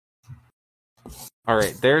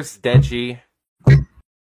 Alright, there's Deji.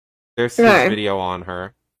 There's his video on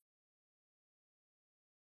her.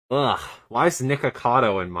 Ugh, why is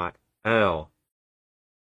Nikocado in my...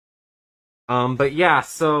 But yeah,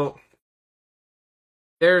 so...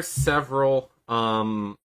 there's several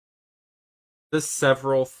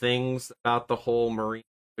things about the whole Marina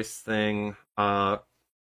Joyce thing.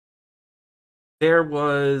 There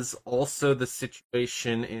was also the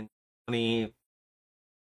situation in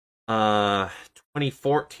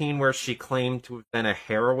 2014 where she claimed to have been a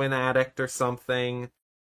heroin addict or something.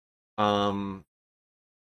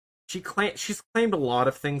 She's claimed a lot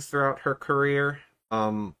of things throughout her career.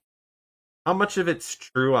 How much of it's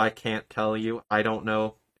true, I can't tell you. I don't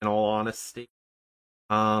know, in all honesty.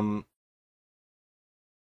 But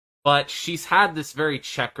she's had this very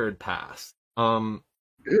checkered past.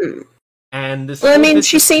 And this. Well, I mean,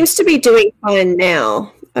 she seems to be doing fine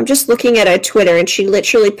now. I'm just looking at her Twitter, and she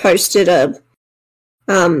literally posted a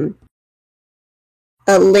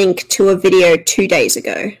link to a video 2 days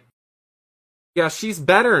ago. Yeah, she's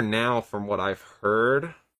better now from what I've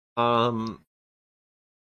heard. I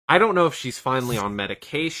don't know if she's finally on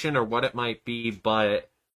medication or what it might be, but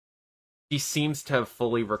she seems to have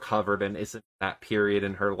fully recovered and isn't that period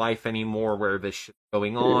in her life anymore where this shit's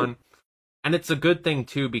going on. And it's a good thing,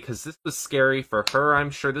 too, because this was scary for her. I'm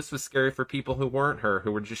sure this was scary for people who weren't her,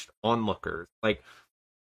 who were just onlookers. Like,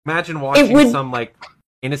 imagine watching some, like,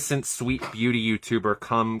 innocent, sweet beauty YouTuber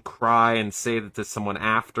come cry and say that to someone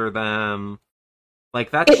after them. Like,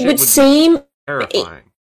 that shit would be terrifying.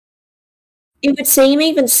 It would seem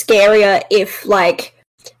even scarier if, like,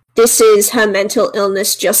 this is her mental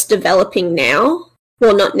illness just developing now.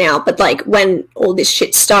 Well, not now, but, like, when all this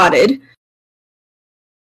shit started.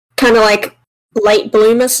 Kind of like late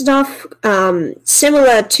bloomer stuff,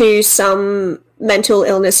 similar to some mental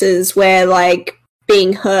illnesses where, like,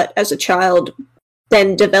 being hurt as a child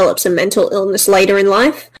then develops a mental illness later in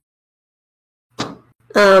life.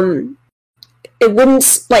 It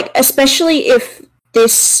wouldn't, like, especially if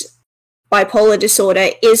this bipolar disorder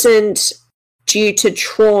isn't due to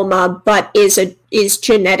trauma but is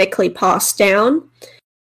genetically passed down.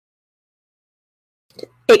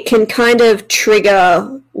 It can kind of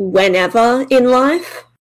trigger whenever in life.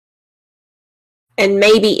 And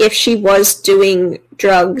maybe if she was doing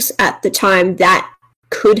drugs at the time, that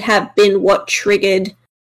could have been what triggered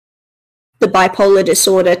the bipolar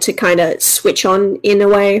disorder to kind of switch on in a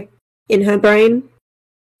way in her brain.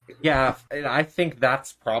 Yeah, I think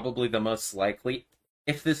that's probably the most likely.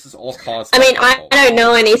 If this is all caused... I mean, I don't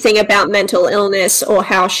know anything about mental illness or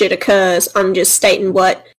how shit occurs. I'm just stating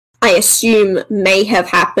what I assume may have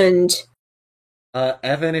happened.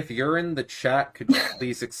 Evan, if you're in the chat, could you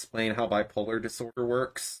please explain how bipolar disorder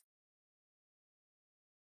works?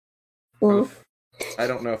 Well, I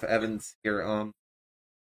don't know if Evan's here. Or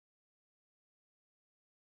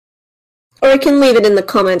I can leave it in the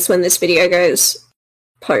comments when this video goes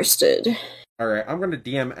posted. Alright, I'm gonna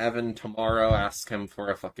DM Evan tomorrow, ask him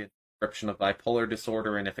for a fucking description of bipolar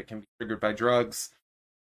disorder and if it can be triggered by drugs.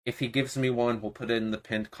 If he gives me one, we'll put it in the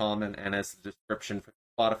pinned comment and as the description for the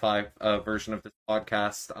Spotify version of this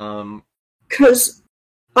podcast. Because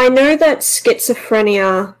I know that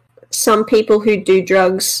schizophrenia, some people who do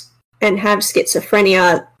drugs and have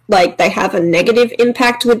schizophrenia, like, they have a negative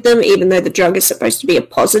impact with them, even though the drug is supposed to be a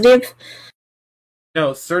positive.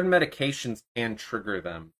 No, certain medications can trigger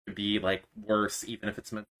them to be, like, worse, even if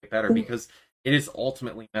it's meant to be better, because it is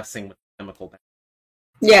ultimately messing with the chemical balance.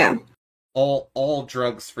 Yeah. All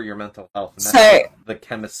drugs for your mental health, and that's the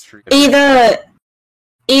chemistry.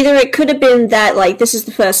 Either it could have been that, like, this is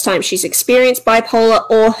the first time she's experienced bipolar,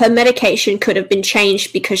 or her medication could have been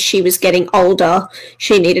changed because she was getting older.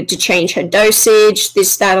 She needed to change her dosage,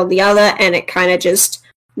 this, that, or the other, and it kind of just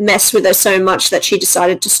messed with her so much that she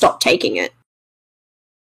decided to stop taking it.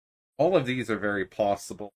 All of these are very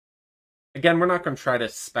possible. Again, we're not going to try to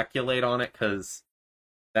speculate on it, because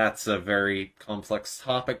that's a very complex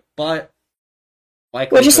topic, but...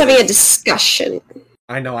 We're just having a discussion.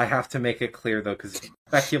 I know, I have to make it clear, though, because if you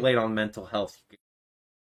speculate on mental health...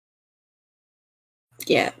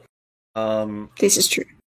 Yeah. This is true.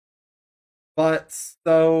 But,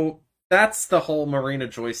 so, that's the whole Marina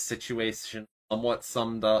Joyce situation, somewhat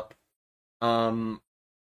summed up. God,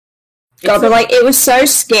 but, like, it was so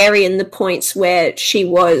scary in the points where she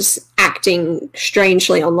was acting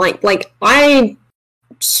strangely on, like, I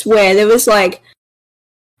swear there was, like,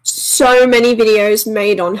 so many videos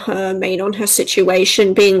made on her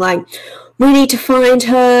situation, being like, we need to find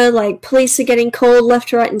her, like, police are getting called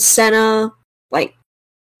left, right, and center. Like,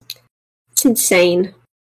 it's insane.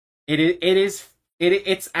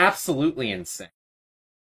 It's absolutely insane.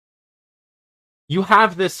 You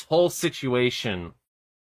have this whole situation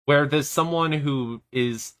where there's someone who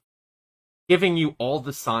is giving you all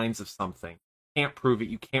the signs of something. You can't prove it,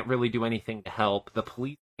 you can't really do anything to help, the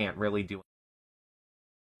police can't really do it.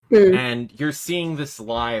 and you're seeing this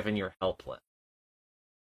live and you're helpless.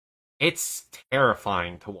 It's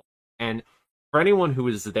terrifying to watch. And for anyone who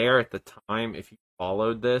was there at the time, if you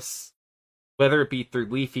followed this, whether it be through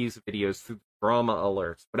Leafy's videos, through drama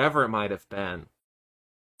alerts, whatever it might have been,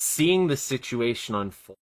 seeing the situation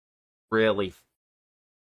unfold really...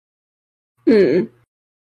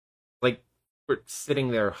 Like, we're sitting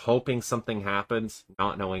there hoping something happens,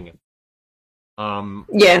 not knowing it.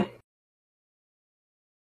 Yeah.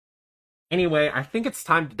 Anyway, I think it's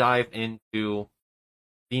time to dive into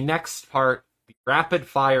the next part, the rapid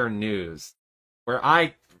fire news, where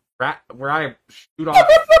I shoot off.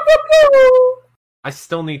 I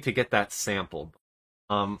still need to get that sampled.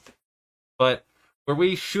 But where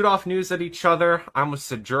we shoot off news at each other, I almost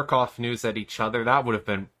said jerk off news at each other. That would have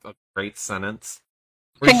been a great sentence.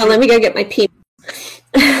 Hang on, let me go get my pin.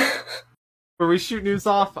 Where we shoot news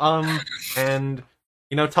off, and,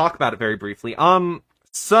 talk about it very briefly.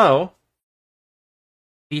 So,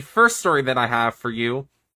 the first story that I have for you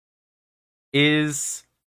is,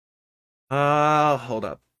 hold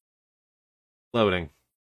up. Loading.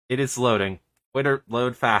 It is loading. Twitter,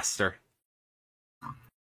 load faster.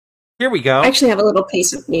 Here we go. I actually have a little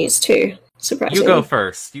piece of news too, surprisingly. You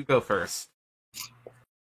go first.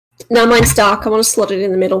 No, mine's dark. I want to slot it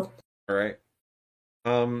in the middle. Alright.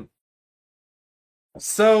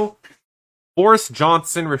 So, Boris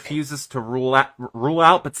Johnson refuses to rule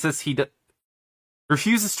out, but says he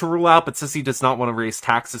refuses to rule out, but says he does not want to raise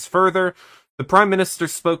taxes further. The Prime Minister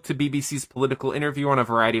spoke to BBC's Political Interview on a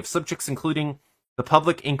variety of subjects, including the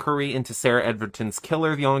public inquiry into Sarah Edgerton's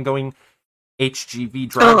killer, the ongoing HGV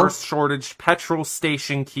driver shortage, petrol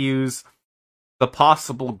station queues, the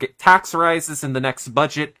possible tax rises in the next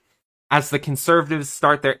budget, as the Conservatives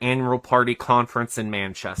start their annual party conference in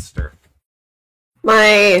Manchester.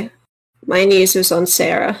 My news was on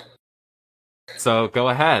Sarah. So, go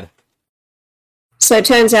ahead. So it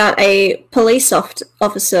turns out a police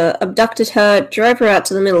officer abducted her, drove her out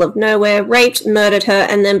to the middle of nowhere, raped, murdered her,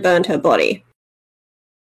 and then burned her body.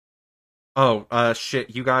 Oh,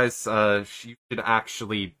 shit, you guys, you should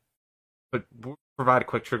actually provide a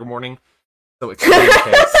quick trigger warning. So explain the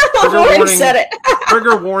case.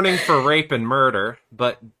 Trigger warning for rape and murder,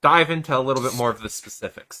 but dive into a little bit more of the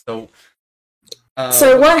specifics. So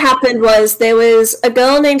what happened was there was a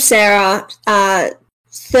girl named Sarah,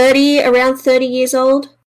 around 30 years old,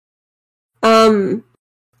 and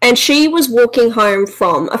she was walking home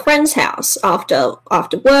from a friend's house after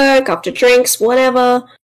work, after drinks, whatever,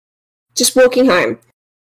 just walking home.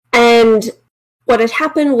 And what had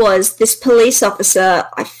happened was this police officer,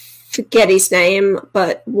 I forget his name,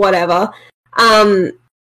 but whatever,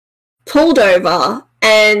 pulled over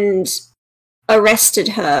and arrested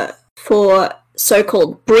her for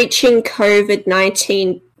so-called breaching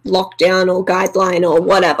COVID-19 lockdown or guideline or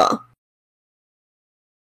whatever.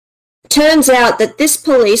 Turns out that this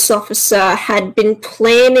police officer had been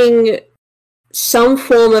planning some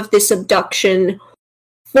form of this abduction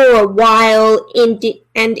for a while in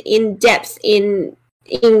depth in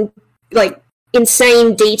like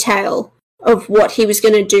insane detail of what he was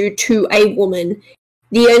going to do to a woman.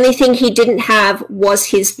 The only thing he didn't have was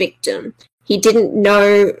his victim. He didn't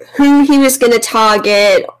know who he was going to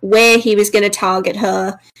target, where he was going to target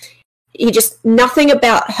her. Nothing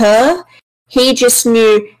about her. He just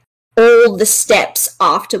knew all the steps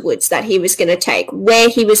afterwards that he was going to take, where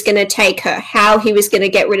he was going to take her, how he was going to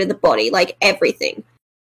get rid of the body, like everything.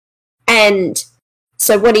 And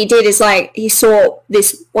so what he did is he saw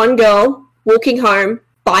this one girl walking home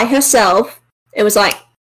by herself and was like,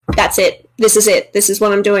 that's it. This is it. This is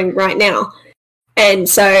what I'm doing right now. And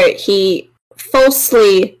so he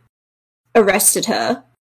falsely arrested her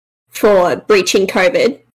for breaching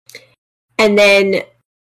COVID and then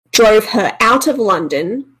drove her out of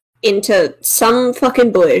London into some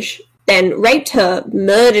fucking bush, then raped her,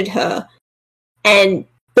 murdered her, and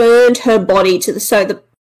burned her body to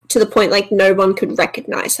the point no one could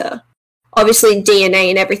recognize her. Obviously DNA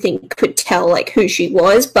and everything could tell who she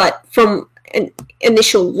was, but from an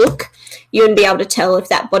initial look you wouldn't be able to tell if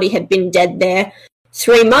that body had been dead there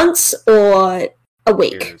 3 months or a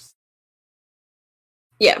week. Years.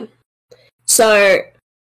 Yeah. So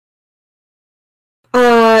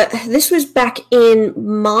this was back in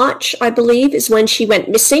March, I believe, is when she went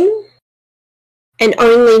missing. And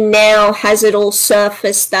only now has it all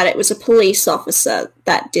surfaced that it was a police officer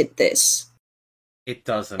that did this. It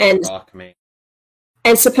doesn't rock me.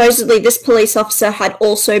 And supposedly this police officer had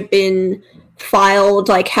also been filed,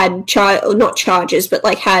 had not charges, but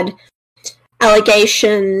had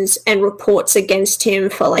allegations and reports against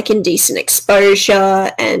him for indecent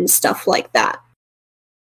exposure and stuff like that.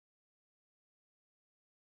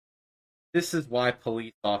 this is why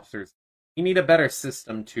police officers, you need a better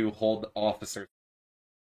system to hold officers.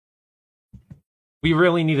 We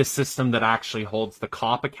really need a system that actually holds the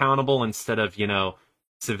cop accountable instead of,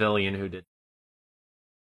 civilian who did.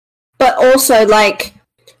 But also, like,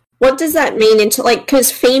 what does that mean into, like,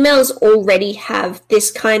 because females already have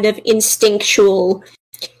this kind of instinctual,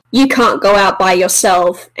 you can't go out by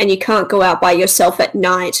yourself, and you can't go out by yourself at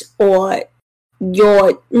night, or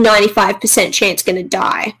you're 95% chance gonna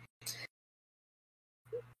die.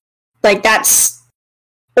 Like, that's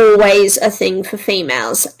always a thing for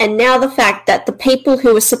females. And now the fact that the people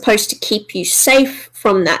who are supposed to keep you safe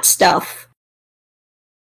from that stuff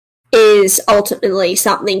is ultimately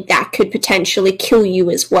something that could potentially kill you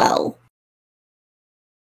as well.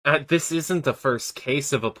 This isn't the first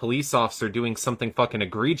case of a police officer doing something fucking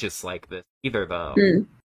egregious like this either, though.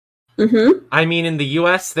 Mm-hmm. I mean, in the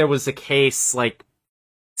US, there was a case, like,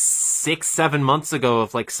 6-7 months ago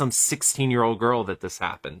of, like, some 16-year-old girl that this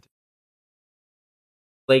happened.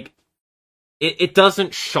 Like, it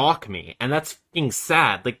doesn't shock me, and that's fucking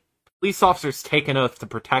sad. Like, police officers take an oath to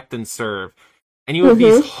protect and serve, and you have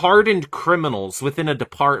these hardened criminals within a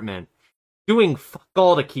department doing fuck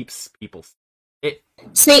all to keep people safe.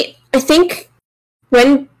 See, I think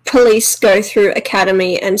when police go through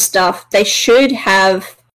academy and stuff, they should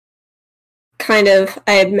have kind of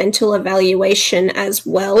a mental evaluation as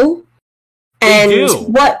well. And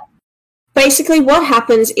what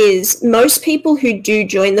happens is most people who do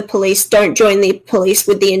join the police don't join the police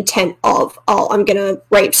with the intent of, oh, I'm gonna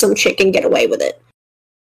rape some chick and get away with it.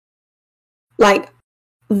 Like,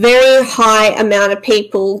 very high amount of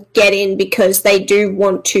people get in because they do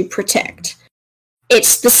want to protect.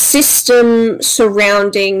 It's the system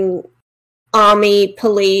surrounding army,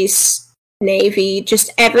 police, navy,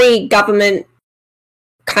 just every government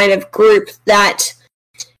kind of group that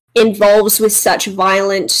involves with such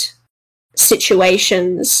violent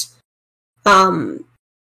situations.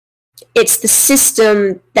 It's the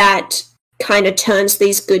system that kind of turns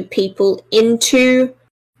these good people into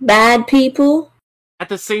bad people. At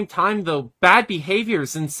the same time, though, bad behavior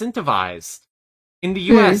is incentivized. In the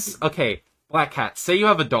US, okay, Black Cat, say you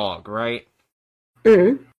have a dog, right?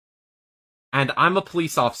 And I'm a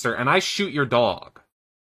police officer, and I shoot your dog.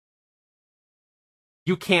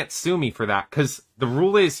 You can't sue me for that, because the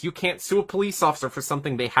rule is you can't sue a police officer for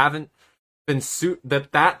something they haven't been sued,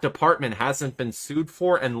 that department hasn't been sued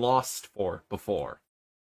for and lost for before.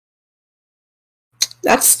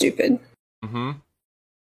 That's stupid.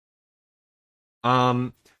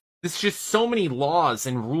 There's just so many laws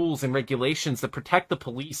and rules and regulations that protect the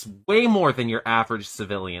police way more than your average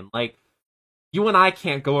civilian. Like, you and I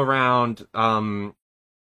can't go around,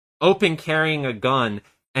 open carrying a gun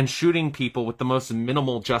and shooting people with the most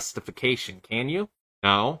minimal justification, can you?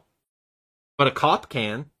 No. But a cop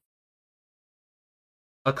can.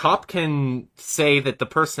 A cop can say that the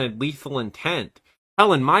person had lethal intent.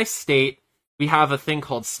 Hell, in my state, we have a thing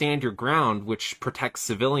called Stand Your Ground, which protects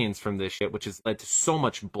civilians from this shit, which has led to so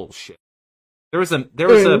much bullshit. There was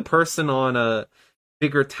a person on a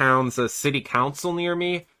bigger town's city council near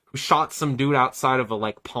me who shot some dude outside of a,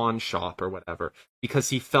 like, pawn shop or whatever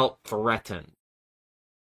because he felt threatened.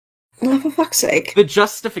 Oh, for fuck's sake. The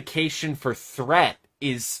justification for threat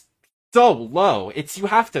is so low. You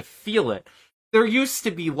have to feel it. There used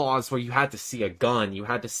to be laws where you had to see a gun, you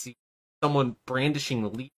had to see someone brandishing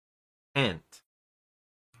lethal intent.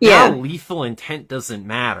 Yeah. Now lethal intent doesn't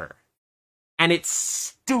matter. And it's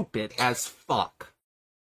stupid as fuck.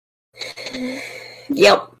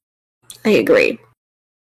 Yep. I agree.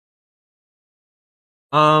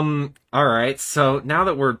 Alright, so now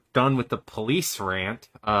that we're done with the police rant,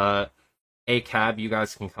 ACAB, you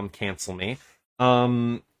guys can come cancel me.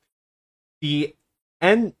 The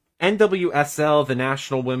NWSL, the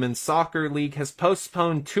National Women's Soccer League, has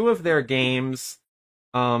postponed 2 of their games,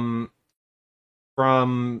 from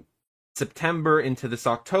September into this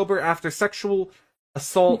October after sexual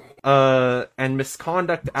assault and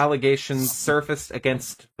misconduct allegations surfaced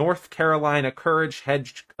against North Carolina Courage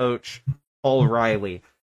head coach Paul Riley.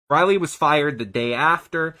 Riley was fired the day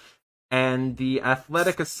after, and the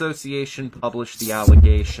Athletic Association published the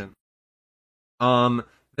allegation. The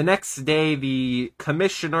next day, the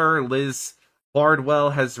commissioner, Liz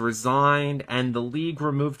Bardwell, has resigned, and the league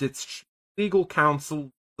removed its legal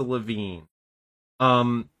counsel, Levine.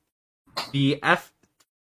 Both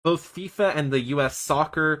FIFA and the U.S.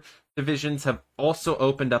 soccer divisions have also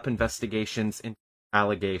opened up investigations into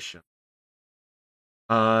allegations.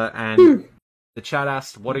 And the chat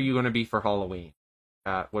asked, what are you going to be for Halloween?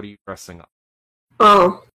 What are you dressing up?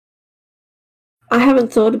 Oh. I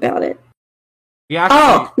haven't thought about it. No,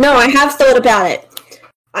 I have thought about it.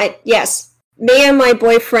 Yes. Me and my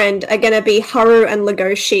boyfriend are gonna be Haru and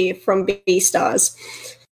Legoshi from Beastars.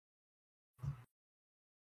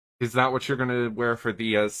 Is that what you're gonna wear for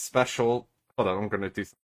the special? Hold on, I'm gonna do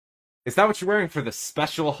something. Is that what you're wearing for the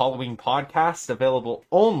special Halloween podcast available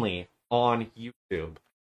only on YouTube?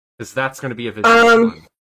 Because that's gonna be a visual one.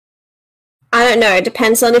 I don't know. It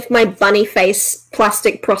depends on if my bunny face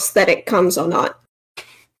plastic prosthetic comes or not.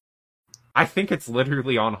 I think it's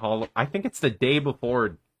literally on I think it's the day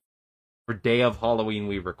before or day of Halloween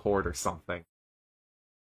we record or something.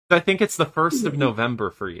 I think it's the 1st of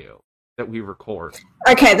November for you that we record.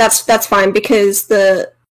 Okay, that's fine, because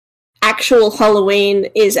the actual Halloween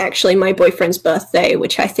is actually my boyfriend's birthday,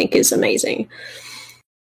 which I think is amazing.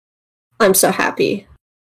 I'm so happy.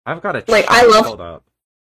 I've got a hold up.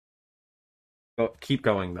 Oh, keep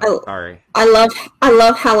going though. Sorry. I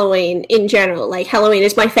love Halloween in general. Like, Halloween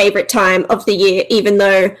is my favorite time of the year, even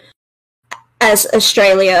though as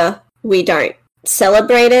Australia we don't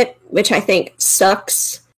celebrate it, which I think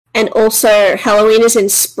sucks. And also, Halloween is in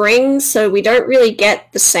spring, so we don't really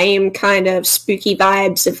get the same kind of spooky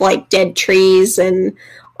vibes of, like, dead trees and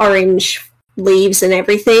orange leaves and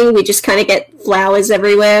everything. We just kind of get flowers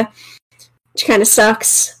everywhere, which kind of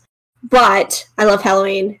sucks. But I love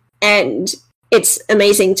Halloween, and it's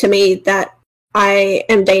amazing to me that I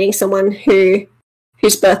am dating someone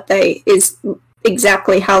whose birthday is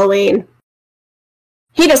exactly Halloween.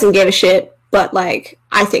 He doesn't give a shit, but, like,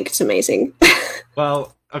 I think it's amazing.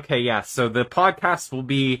 Well, okay, yeah, so the podcast will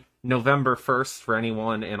be November 1st for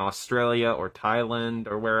anyone in Australia or Thailand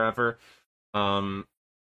or wherever. And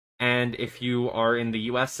if you are in the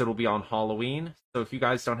US, it'll be on Halloween. So if you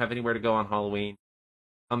guys don't have anywhere to go on Halloween,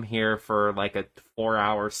 come here for like a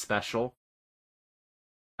 4-hour special.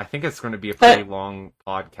 I think it's going to be a pretty long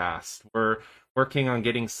podcast. We're working on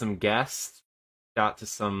getting some guests out to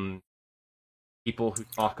some people who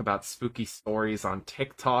talk about spooky stories on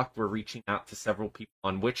TikTok. We're reaching out to several people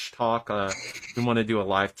on Witch Talk. We want to do a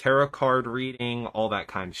live tarot card reading, all that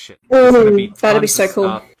kind of shit. That'd be so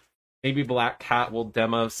cool. Maybe Black Cat will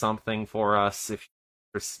demo something for us if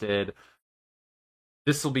you're interested.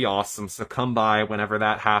 This will be awesome, so come by whenever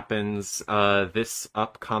that happens, this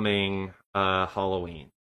upcoming Halloween.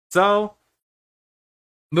 So,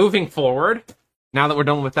 moving forward, now that we're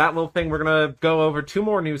done with that little thing, we're going to go over 2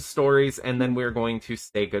 more news stories, and then we're going to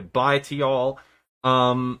say goodbye to y'all.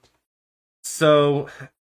 So,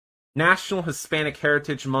 National Hispanic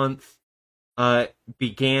Heritage Month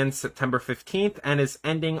began September 15th and is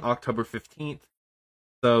ending October 15th.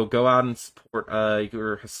 So, go out and support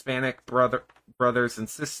your Hispanic brothers and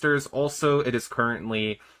sisters. Also, it is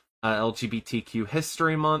currently LGBTQ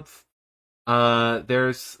History Month.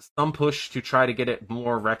 There's some push to try to get it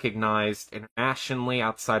more recognized internationally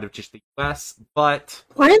outside of just the US, but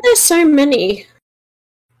why are there so many?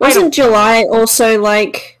 Wasn't July also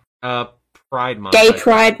like Pride Month? Gay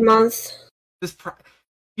Pride Month. There's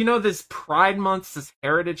Pride Months, there's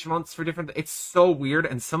Heritage Months for different. It's so weird,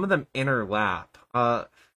 and some of them interlap. But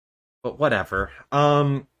whatever.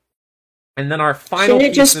 And then our final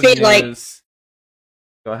Shouldn't it just piece be of news.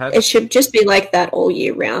 like? Go ahead. It should just be like that all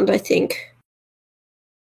year round, I think.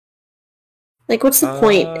 Like, what's the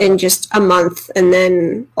point in just a month, and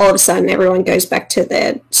then all of a sudden everyone goes back to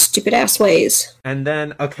their stupid-ass ways? And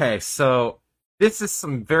then, okay, so this is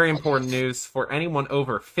some very important news for anyone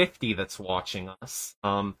over 50 that's watching us.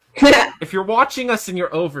 If you're watching us and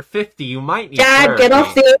you're over 50, you might need Dad, get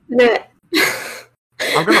off the internet!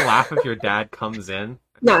 I'm gonna laugh if your dad comes in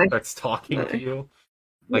and starts talking to you,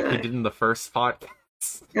 like he did in the first podcast.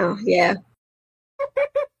 Oh, yeah.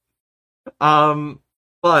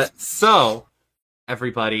 But, so,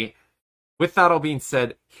 everybody, with that all being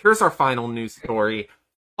said, here's our final news story.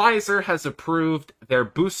 Pfizer has approved their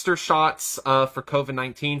booster shots for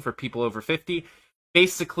COVID-19 for people over 50.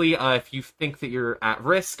 Basically, if you think that you're at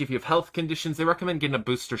risk, if you have health conditions, they recommend getting a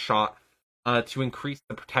booster shot to increase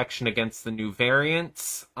the protection against the new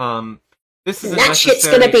variants. This isn't that shit's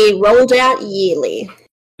going to be rolled out yearly.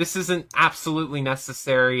 This isn't absolutely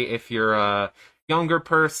necessary if you're a younger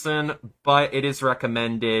person, but it is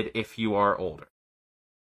recommended if you are older.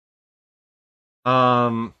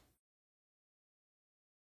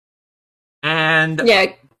 And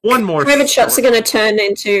yeah, one more COVID shots are going to turn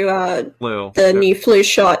into the new flu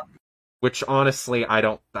shot. Which honestly, I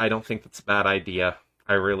don't think that's a bad idea.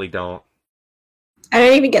 I really don't. I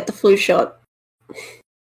don't even get the flu shot.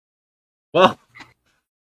 Well,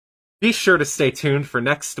 be sure to stay tuned for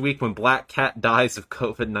next week when Black Cat dies of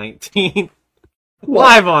COVID-19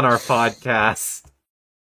 live on our podcast.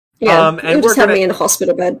 Yeah, and we're gonna me in a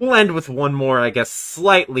hospital bed. We'll end with one more, I guess,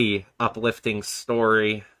 slightly uplifting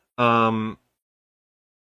story.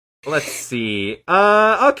 Let's see.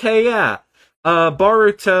 Okay, yeah.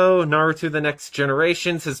 Naruto the Next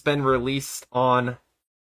Generations has been released on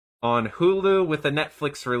Hulu with a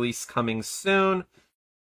Netflix release coming soon.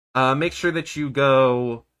 Make sure that you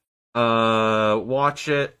go watch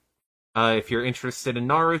it if you're interested in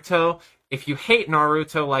Naruto. If you hate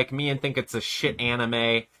Naruto like me and think it's a shit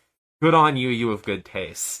anime, good on you, you have good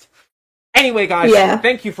taste. Anyway, guys,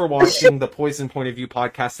 thank you for watching the Poison Point of View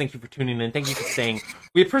podcast. Thank you for tuning in. Thank you for staying.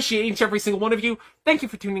 We appreciate each and every single one of you. Thank you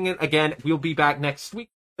for tuning in again. We'll be back next week.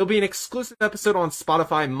 There'll be an exclusive episode on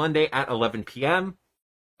Spotify Monday at 11 p.m.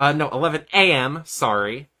 11 a.m.,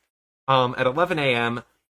 sorry. At 11 a.m.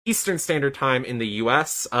 Eastern Standard Time in the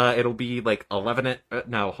U.S. It'll be like 11...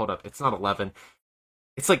 no, hold up. It's not 11.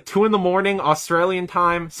 It's like 2 in the morning Australian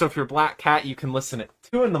time. So if you're Black Cat, you can listen at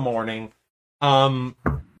 2 in the morning.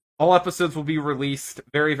 All episodes will be released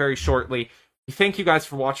very, very shortly. We thank you guys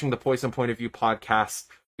for watching the Poison Point of View podcast.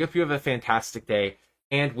 We hope you have a fantastic day.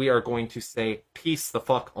 And we are going to say peace the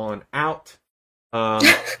fuck on out.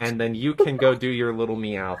 And then you can go do your little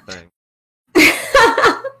meow thing.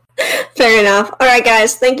 Fair enough. Alright,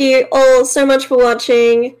 guys. Thank you all so much for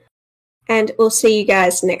watching. And we'll see you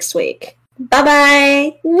guys next week.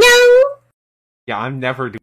 Bye-bye. No! Yeah, I'm never doing